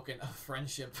a token of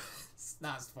friendship. It's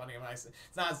not as funny when I say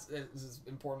it's not as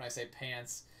important when I say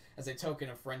pants as a token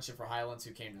of friendship for Highlands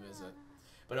who came to visit.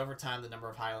 But over time, the number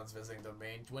of Highlands visiting the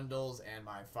domain dwindles, and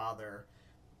my father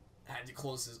had to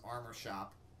close his armor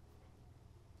shop.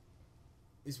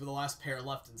 These were the last pair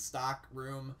left in stock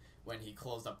room when he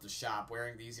closed up the shop.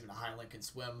 Wearing these, even a Highland can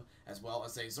swim as well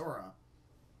as a Zora.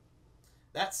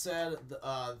 That said,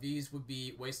 these would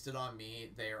be wasted on me.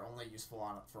 They are only useful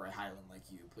for a Highland like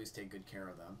you. Please take good care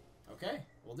of them. Okay,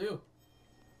 will do.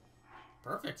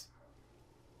 Perfect.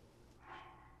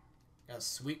 Got a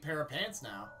sweet pair of pants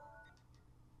now.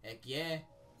 Heck yeah.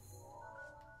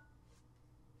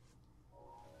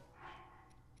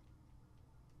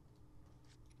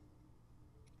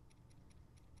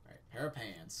 Alright, pair of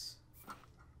pants.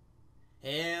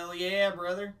 Hell yeah,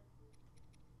 brother.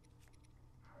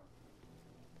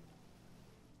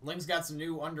 Link's got some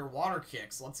new underwater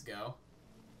kicks. Let's go.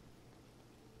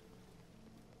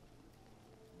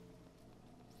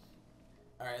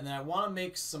 Alright, and then I want to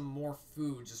make some more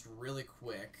food just really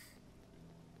quick.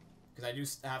 Because I do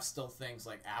have still things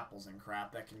like apples and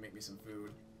crap that can make me some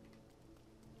food.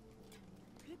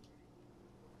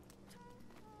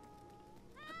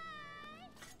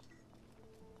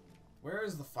 Where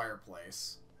is the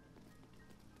fireplace?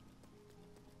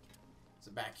 Is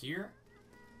it back here?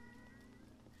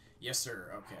 Yes,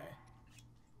 sir. Okay.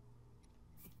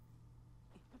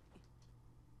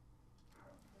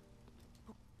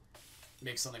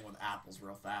 Make something with apples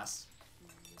real fast.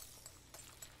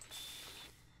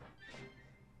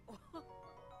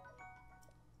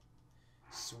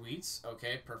 Sweets.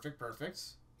 Okay, perfect, perfect.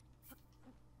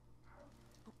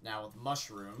 Now with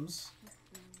mushrooms.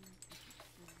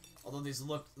 Although these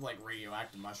look like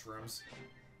radioactive mushrooms.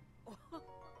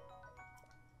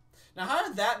 Now, how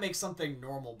did that make something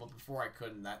normal, but before I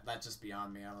couldn't? That's just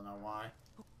beyond me. I don't know why.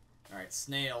 Alright,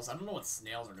 snails. I don't know what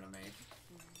snails are gonna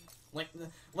make.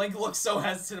 Link looks so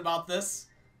hesitant about this.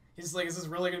 He's like, is this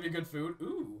really gonna be good food?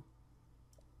 Ooh.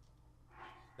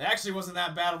 That actually wasn't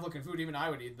that bad of looking food. Even I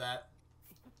would eat that.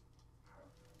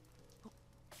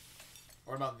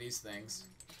 What about these things?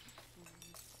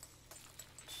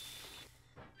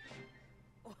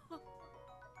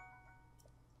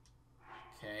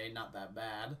 Okay, not that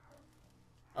bad.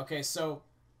 Okay, so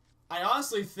I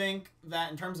honestly think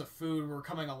that in terms of food, we're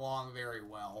coming along very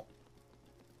well.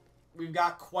 We've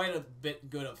got quite a bit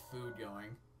good of food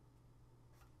going.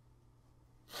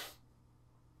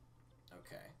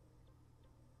 Okay.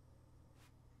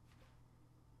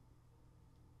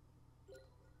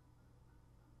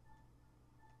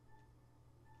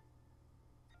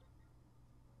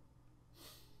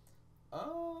 I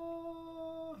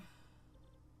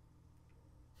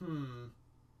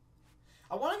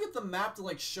want to get the map to,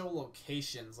 like, show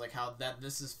locations, like how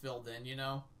this is filled in, you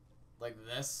know? Like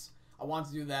this. I want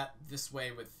to do that this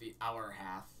way with the hour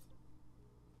half.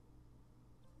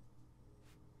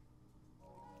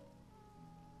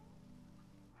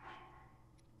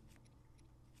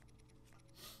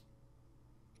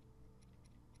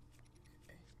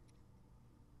 Okay.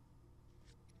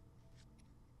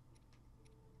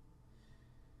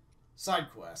 Side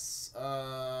quests.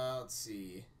 Let's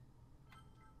see.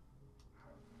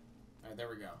 Alright, there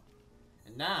we go.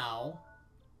 And now,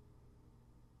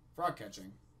 frog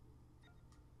catching.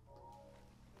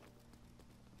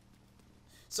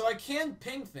 So I can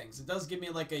ping things. It does give me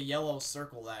like a yellow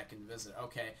circle that I can visit.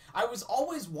 Okay. I was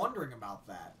always wondering about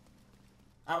that.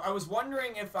 I was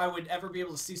wondering if I would ever be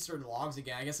able to see certain logs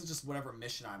again. I guess it's just whatever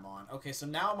mission I'm on. Okay, so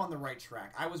now I'm on the right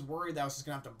track. I was worried that I was just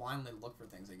going to have to blindly look for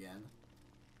things again.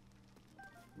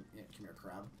 Yeah, come here,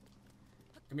 crab.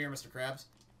 Come here, Mr. Krabs.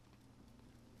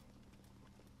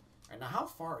 Alright, now how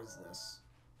far is this?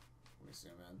 Let me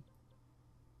zoom in.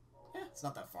 Yeah, it's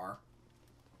not that far.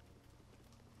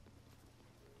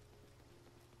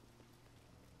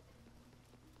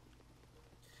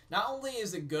 Not only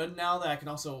is it good now that I can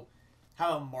also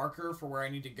have a marker for where I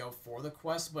need to go for the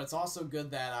quest, but it's also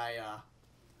good that I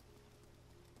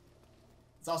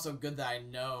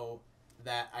know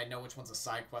which one's a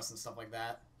side quest and stuff like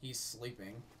that. He's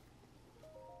sleeping.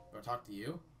 Do I talk to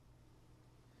you?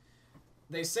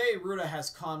 They say Ruta has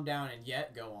calmed down and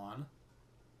yet go on.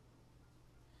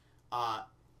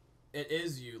 It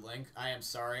is you, Link. I am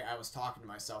sorry. I was talking to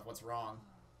myself. What's wrong?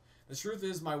 The truth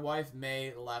is my wife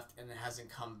May left and hasn't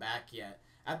come back yet.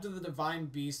 After the divine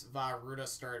beast Ruta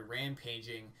started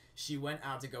rampaging, she went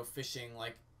out to go fishing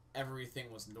like everything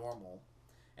was normal.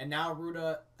 And now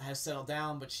Ruta has settled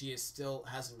down, but she still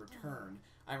hasn't returned.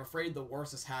 I'm afraid the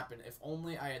worst has happened. If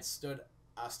only I had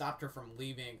stopped her from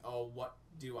leaving. Oh, what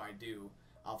do I do?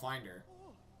 I'll find her.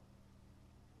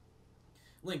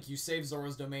 Link, you saved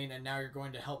Zora's domain, and now you're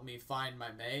going to help me find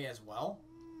my May as well?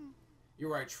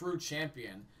 You are a true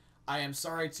champion. I am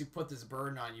sorry to put this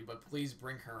burden on you, but please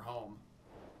bring her home.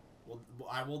 Well,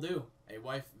 I will do. A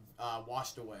wife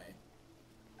washed away.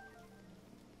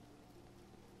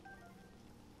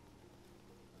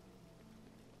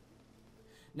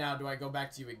 Now, do I go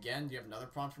back to you again? Do you have another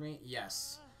prompt for me?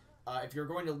 Yes. If you're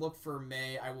going to look for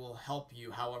May, I will help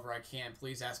you however I can.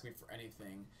 Please ask me for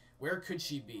anything. Where could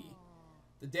she be?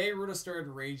 The day Ruta started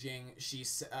raging, she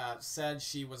said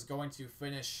she was going to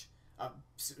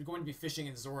be fishing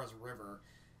in Zora's river.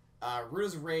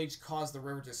 Ruta's rage caused the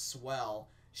river to swell.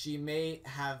 She may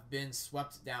have been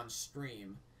swept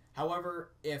downstream.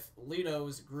 However, if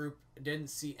Lito's group didn't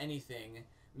see anything,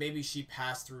 maybe she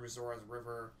passed through Zora's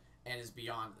river and is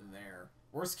beyond there.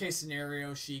 Worst case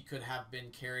scenario, she could have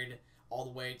been carried all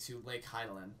the way to Lake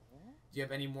Hydaelyn. Do you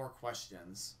have any more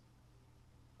questions?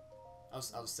 I'll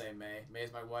say May. May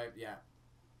is my wife. Yeah.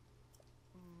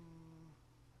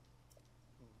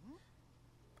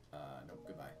 Nope.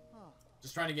 Goodbye.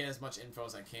 Just trying to get as much info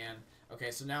as I can.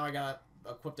 Okay, so now I got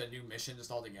equipped a new mission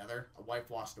just all together. A wife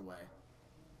washed away.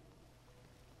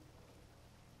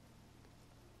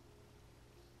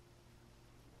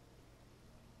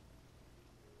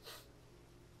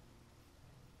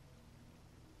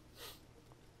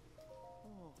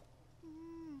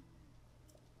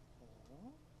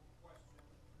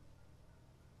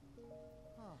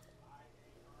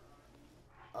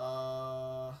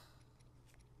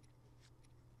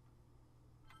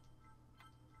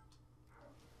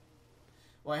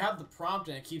 Well, I have the prompt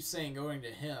and it keeps saying going to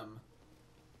him.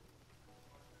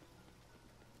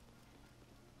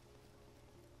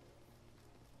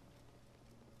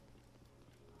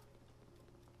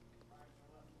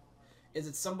 Is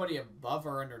it somebody above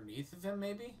or underneath of him,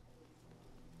 maybe?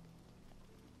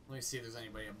 Let me see if there's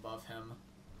anybody above him.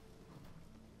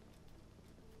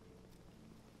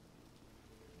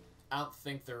 I don't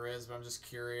think there is, but I'm just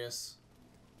curious.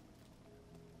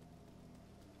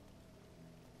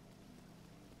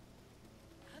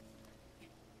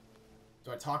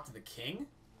 Do I talk to the king?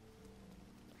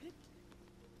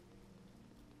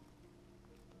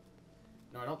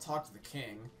 No, I don't talk to the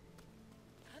king.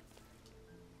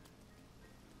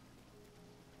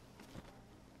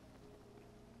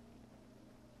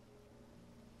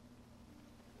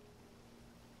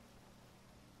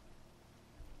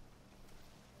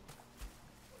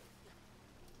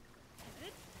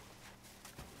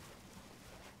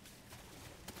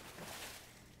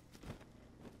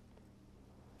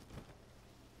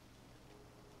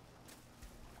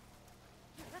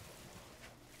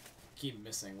 Keep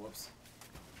missing, whoops.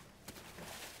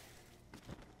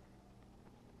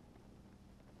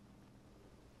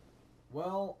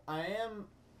 Well, I am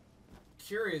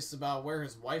curious about where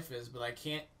his wife is, but I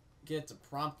can't get it to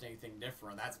prompt anything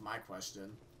different. That's my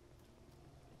question.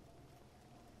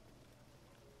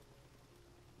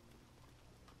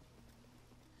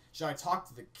 Should I talk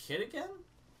to the kid again?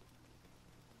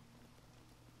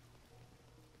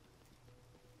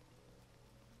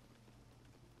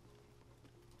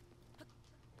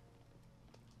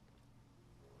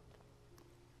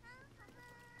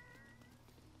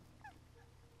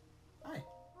 Hi.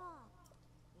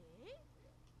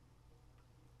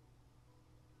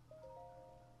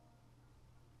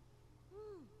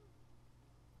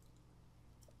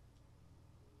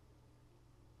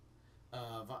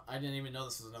 I didn't even know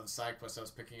this was another side quest I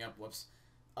was picking up. Whoops.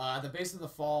 At the base of the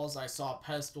falls, I saw a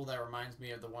pedestal that reminds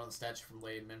me of the one of the statue from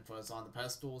Lady Minfa's. On the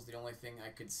pedestal is the only thing I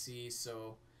could see,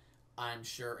 so I'm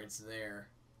sure it's there.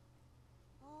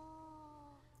 I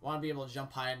want to be able to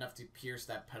jump high enough to pierce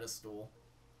that pedestal.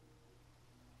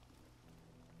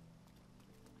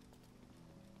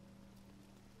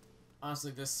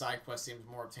 Honestly, this side quest seems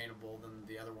more obtainable than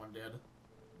the other one did.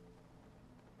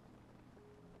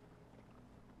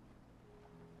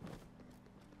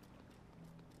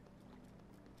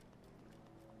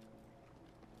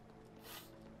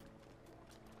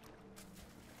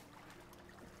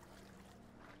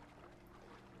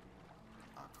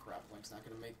 Ah, crap, Link's not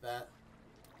gonna make that.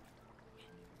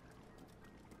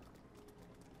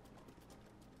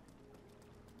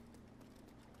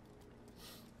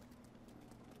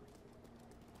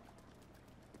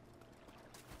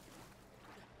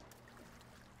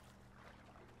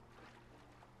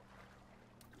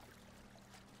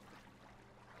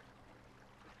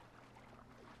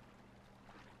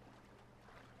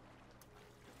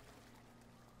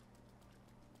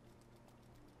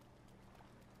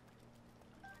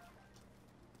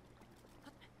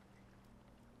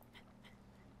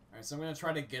 Alright, so I'm gonna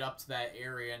try to get up to that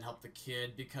area and help the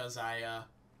kid because I'm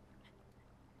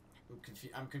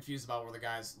confused about where the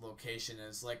guy's location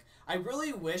is. Like, I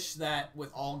really wish that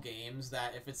with all games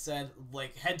that if it said,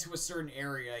 like, head to a certain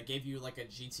area, it gave you, like, a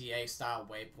GTA-style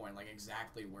waypoint, like,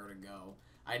 exactly where to go.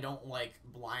 I don't like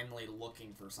blindly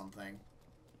looking for something.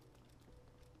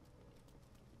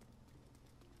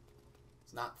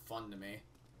 It's not fun to me.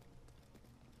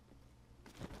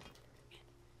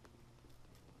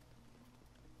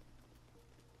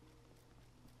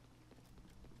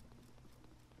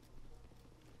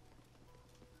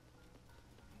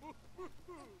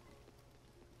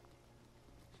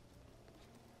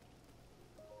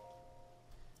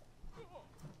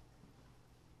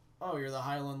 Oh, you're the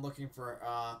Highland looking for,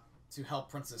 to help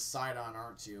Princess Sidon,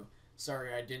 aren't you?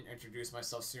 Sorry, I didn't introduce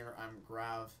myself sooner. I'm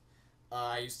Grav.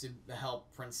 I used to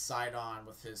help Prince Sidon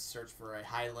with his search for a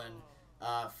Highland.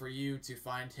 For you to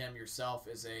find him yourself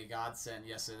is a godsend,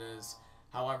 yes it is.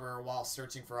 However, while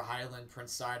searching for a Highland,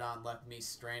 Prince Sidon left me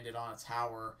stranded on a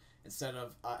tower. Instead,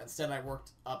 I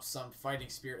worked up some fighting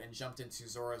spirit and jumped into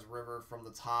Zora's River from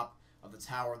the top of the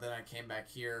tower. Then I came back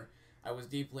here. I was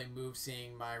deeply moved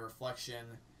seeing my reflection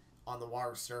on the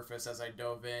water surface as I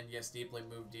dove in. Yes, deeply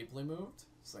moved, deeply moved.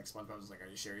 It's like SpongeBob was like, are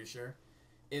you sure, you sure?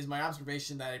 It is my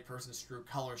observation that a person's true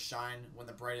colors shine when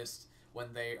the brightest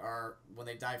when they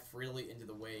dive freely into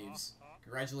the waves.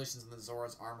 Congratulations on the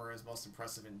Zora's armor is most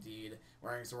impressive indeed.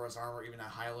 Wearing Zora's armor, even a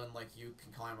Highland like you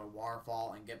can climb a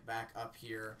waterfall and get back up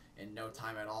here in no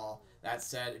time at all. That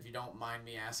said, if you don't mind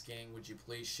me asking, would you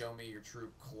please show me your true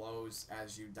clothes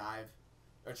as you dive,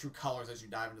 or true colors as you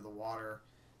dive into the water?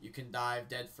 You can dive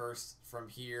dead first from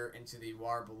here into the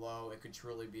water below. It could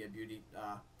truly be a beauty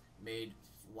made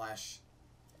flesh.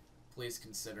 Please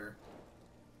consider.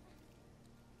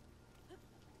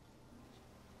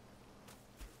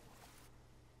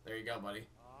 There you go, buddy.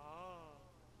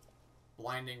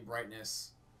 Blinding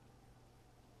brightness.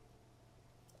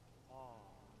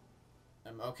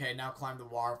 Okay, now climb the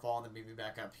waterfall and then meet me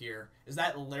back up here. Is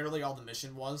that literally all the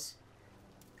mission was?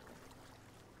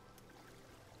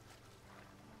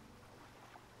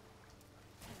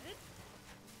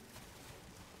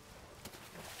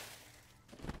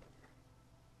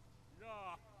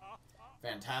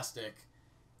 Fantastic.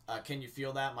 Can you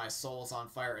feel that? My soul's on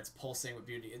fire. It's pulsing with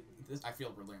beauty. I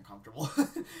feel really uncomfortable.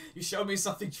 You showed me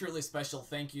something truly special.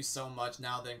 Thank you so much.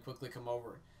 Now then, quickly come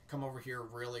over here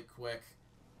really quick.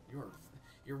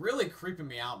 You're really creeping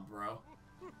me out, bro.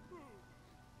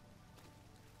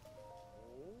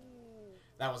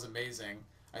 That was amazing.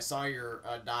 I saw your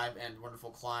dive and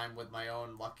wonderful climb with my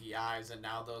own lucky eyes, and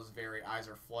now those very eyes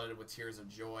are flooded with tears of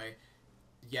joy.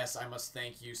 Yes, I must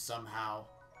thank you somehow.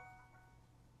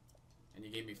 And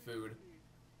you gave me food.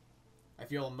 I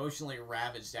feel emotionally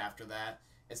ravaged after that.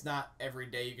 It's not every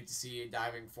day you get to see a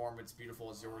diving form as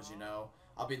beautiful as yours, you know.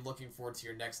 I'll be looking forward to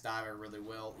your next dive, I really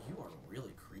will. You are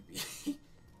really creepy.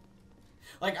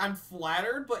 Like, I'm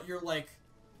flattered, but you're like...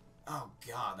 Oh,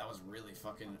 God, that was really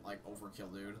fucking, like,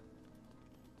 overkill, dude.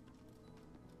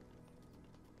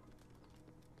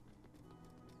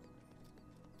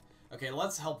 Okay,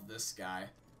 let's help this guy.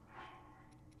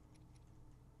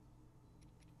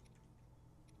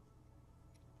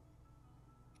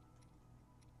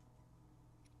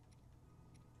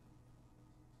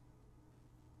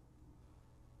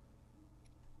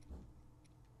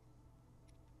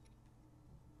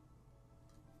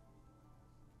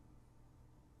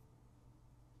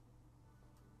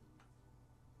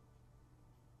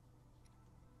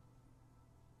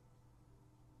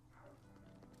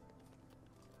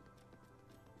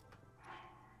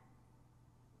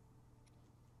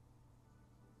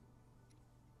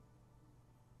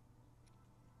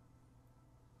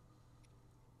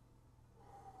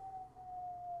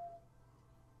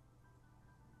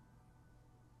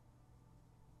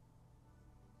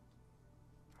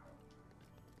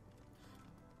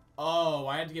 Oh,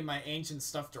 I had to give my ancient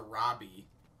stuff to Robbie.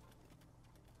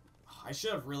 I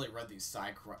should have really read these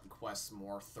side quests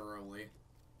more thoroughly.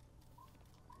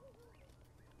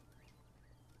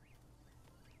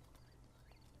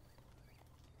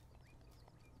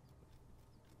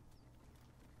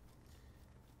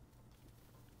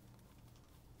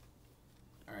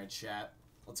 Alright, chat.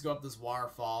 Let's go up this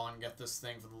waterfall and get this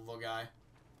thing for the little guy.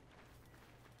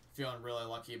 Feeling really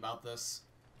lucky about this.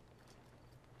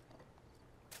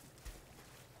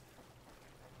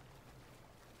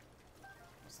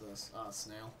 What's this? Oh,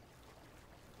 snail.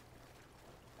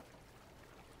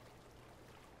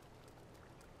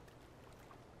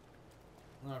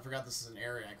 Oh, I forgot this is an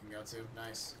area I can go to.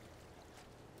 Nice.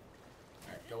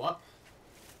 Alright, go up.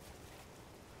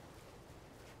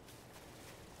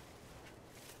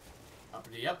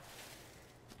 Uppity up.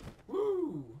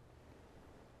 Woo!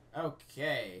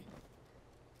 Okay.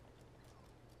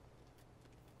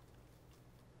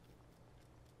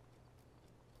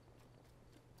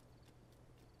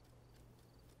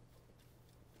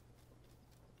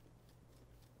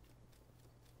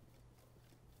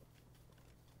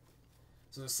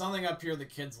 So there's something up here the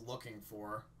kid's looking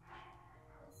for.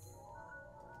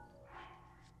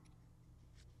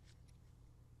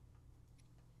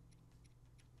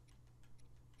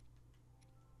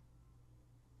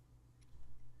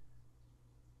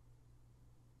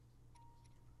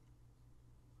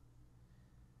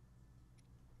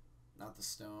 Not the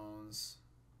stones.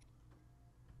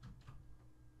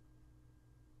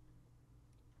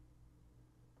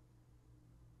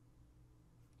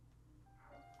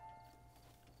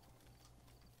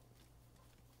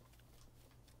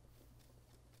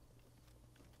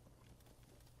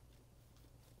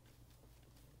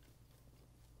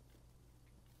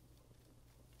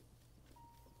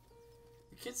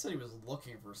 The kid said he was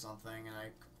looking for something, and I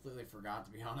completely forgot,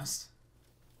 to be honest.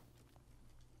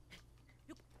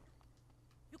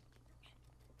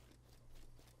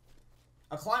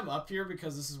 I'll climb up here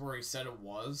because this is where he said it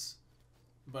was.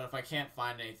 But if I can't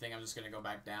find anything, I'm just gonna go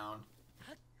back down.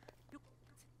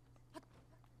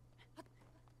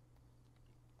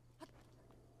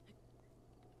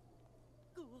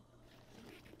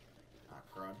 Ah,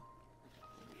 crud.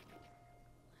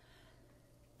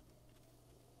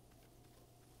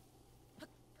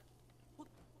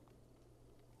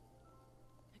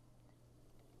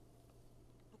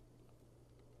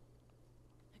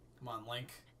 Come on, Link.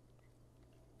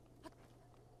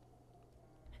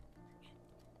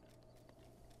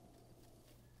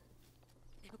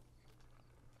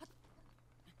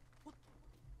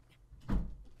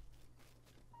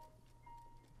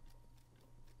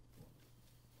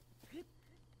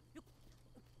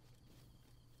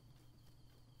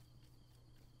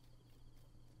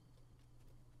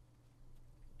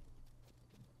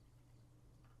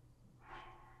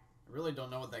 I really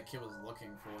don't know what that kid was looking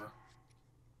for.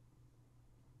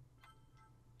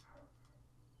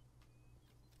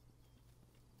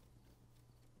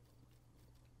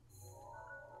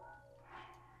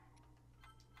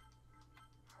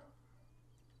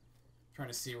 Trying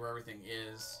to see where everything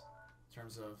is in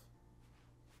terms of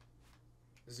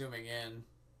zooming in.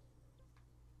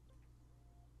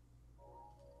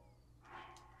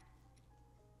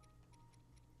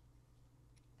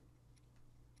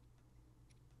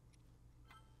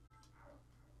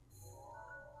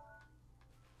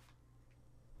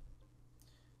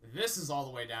 This is all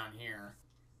the way down here.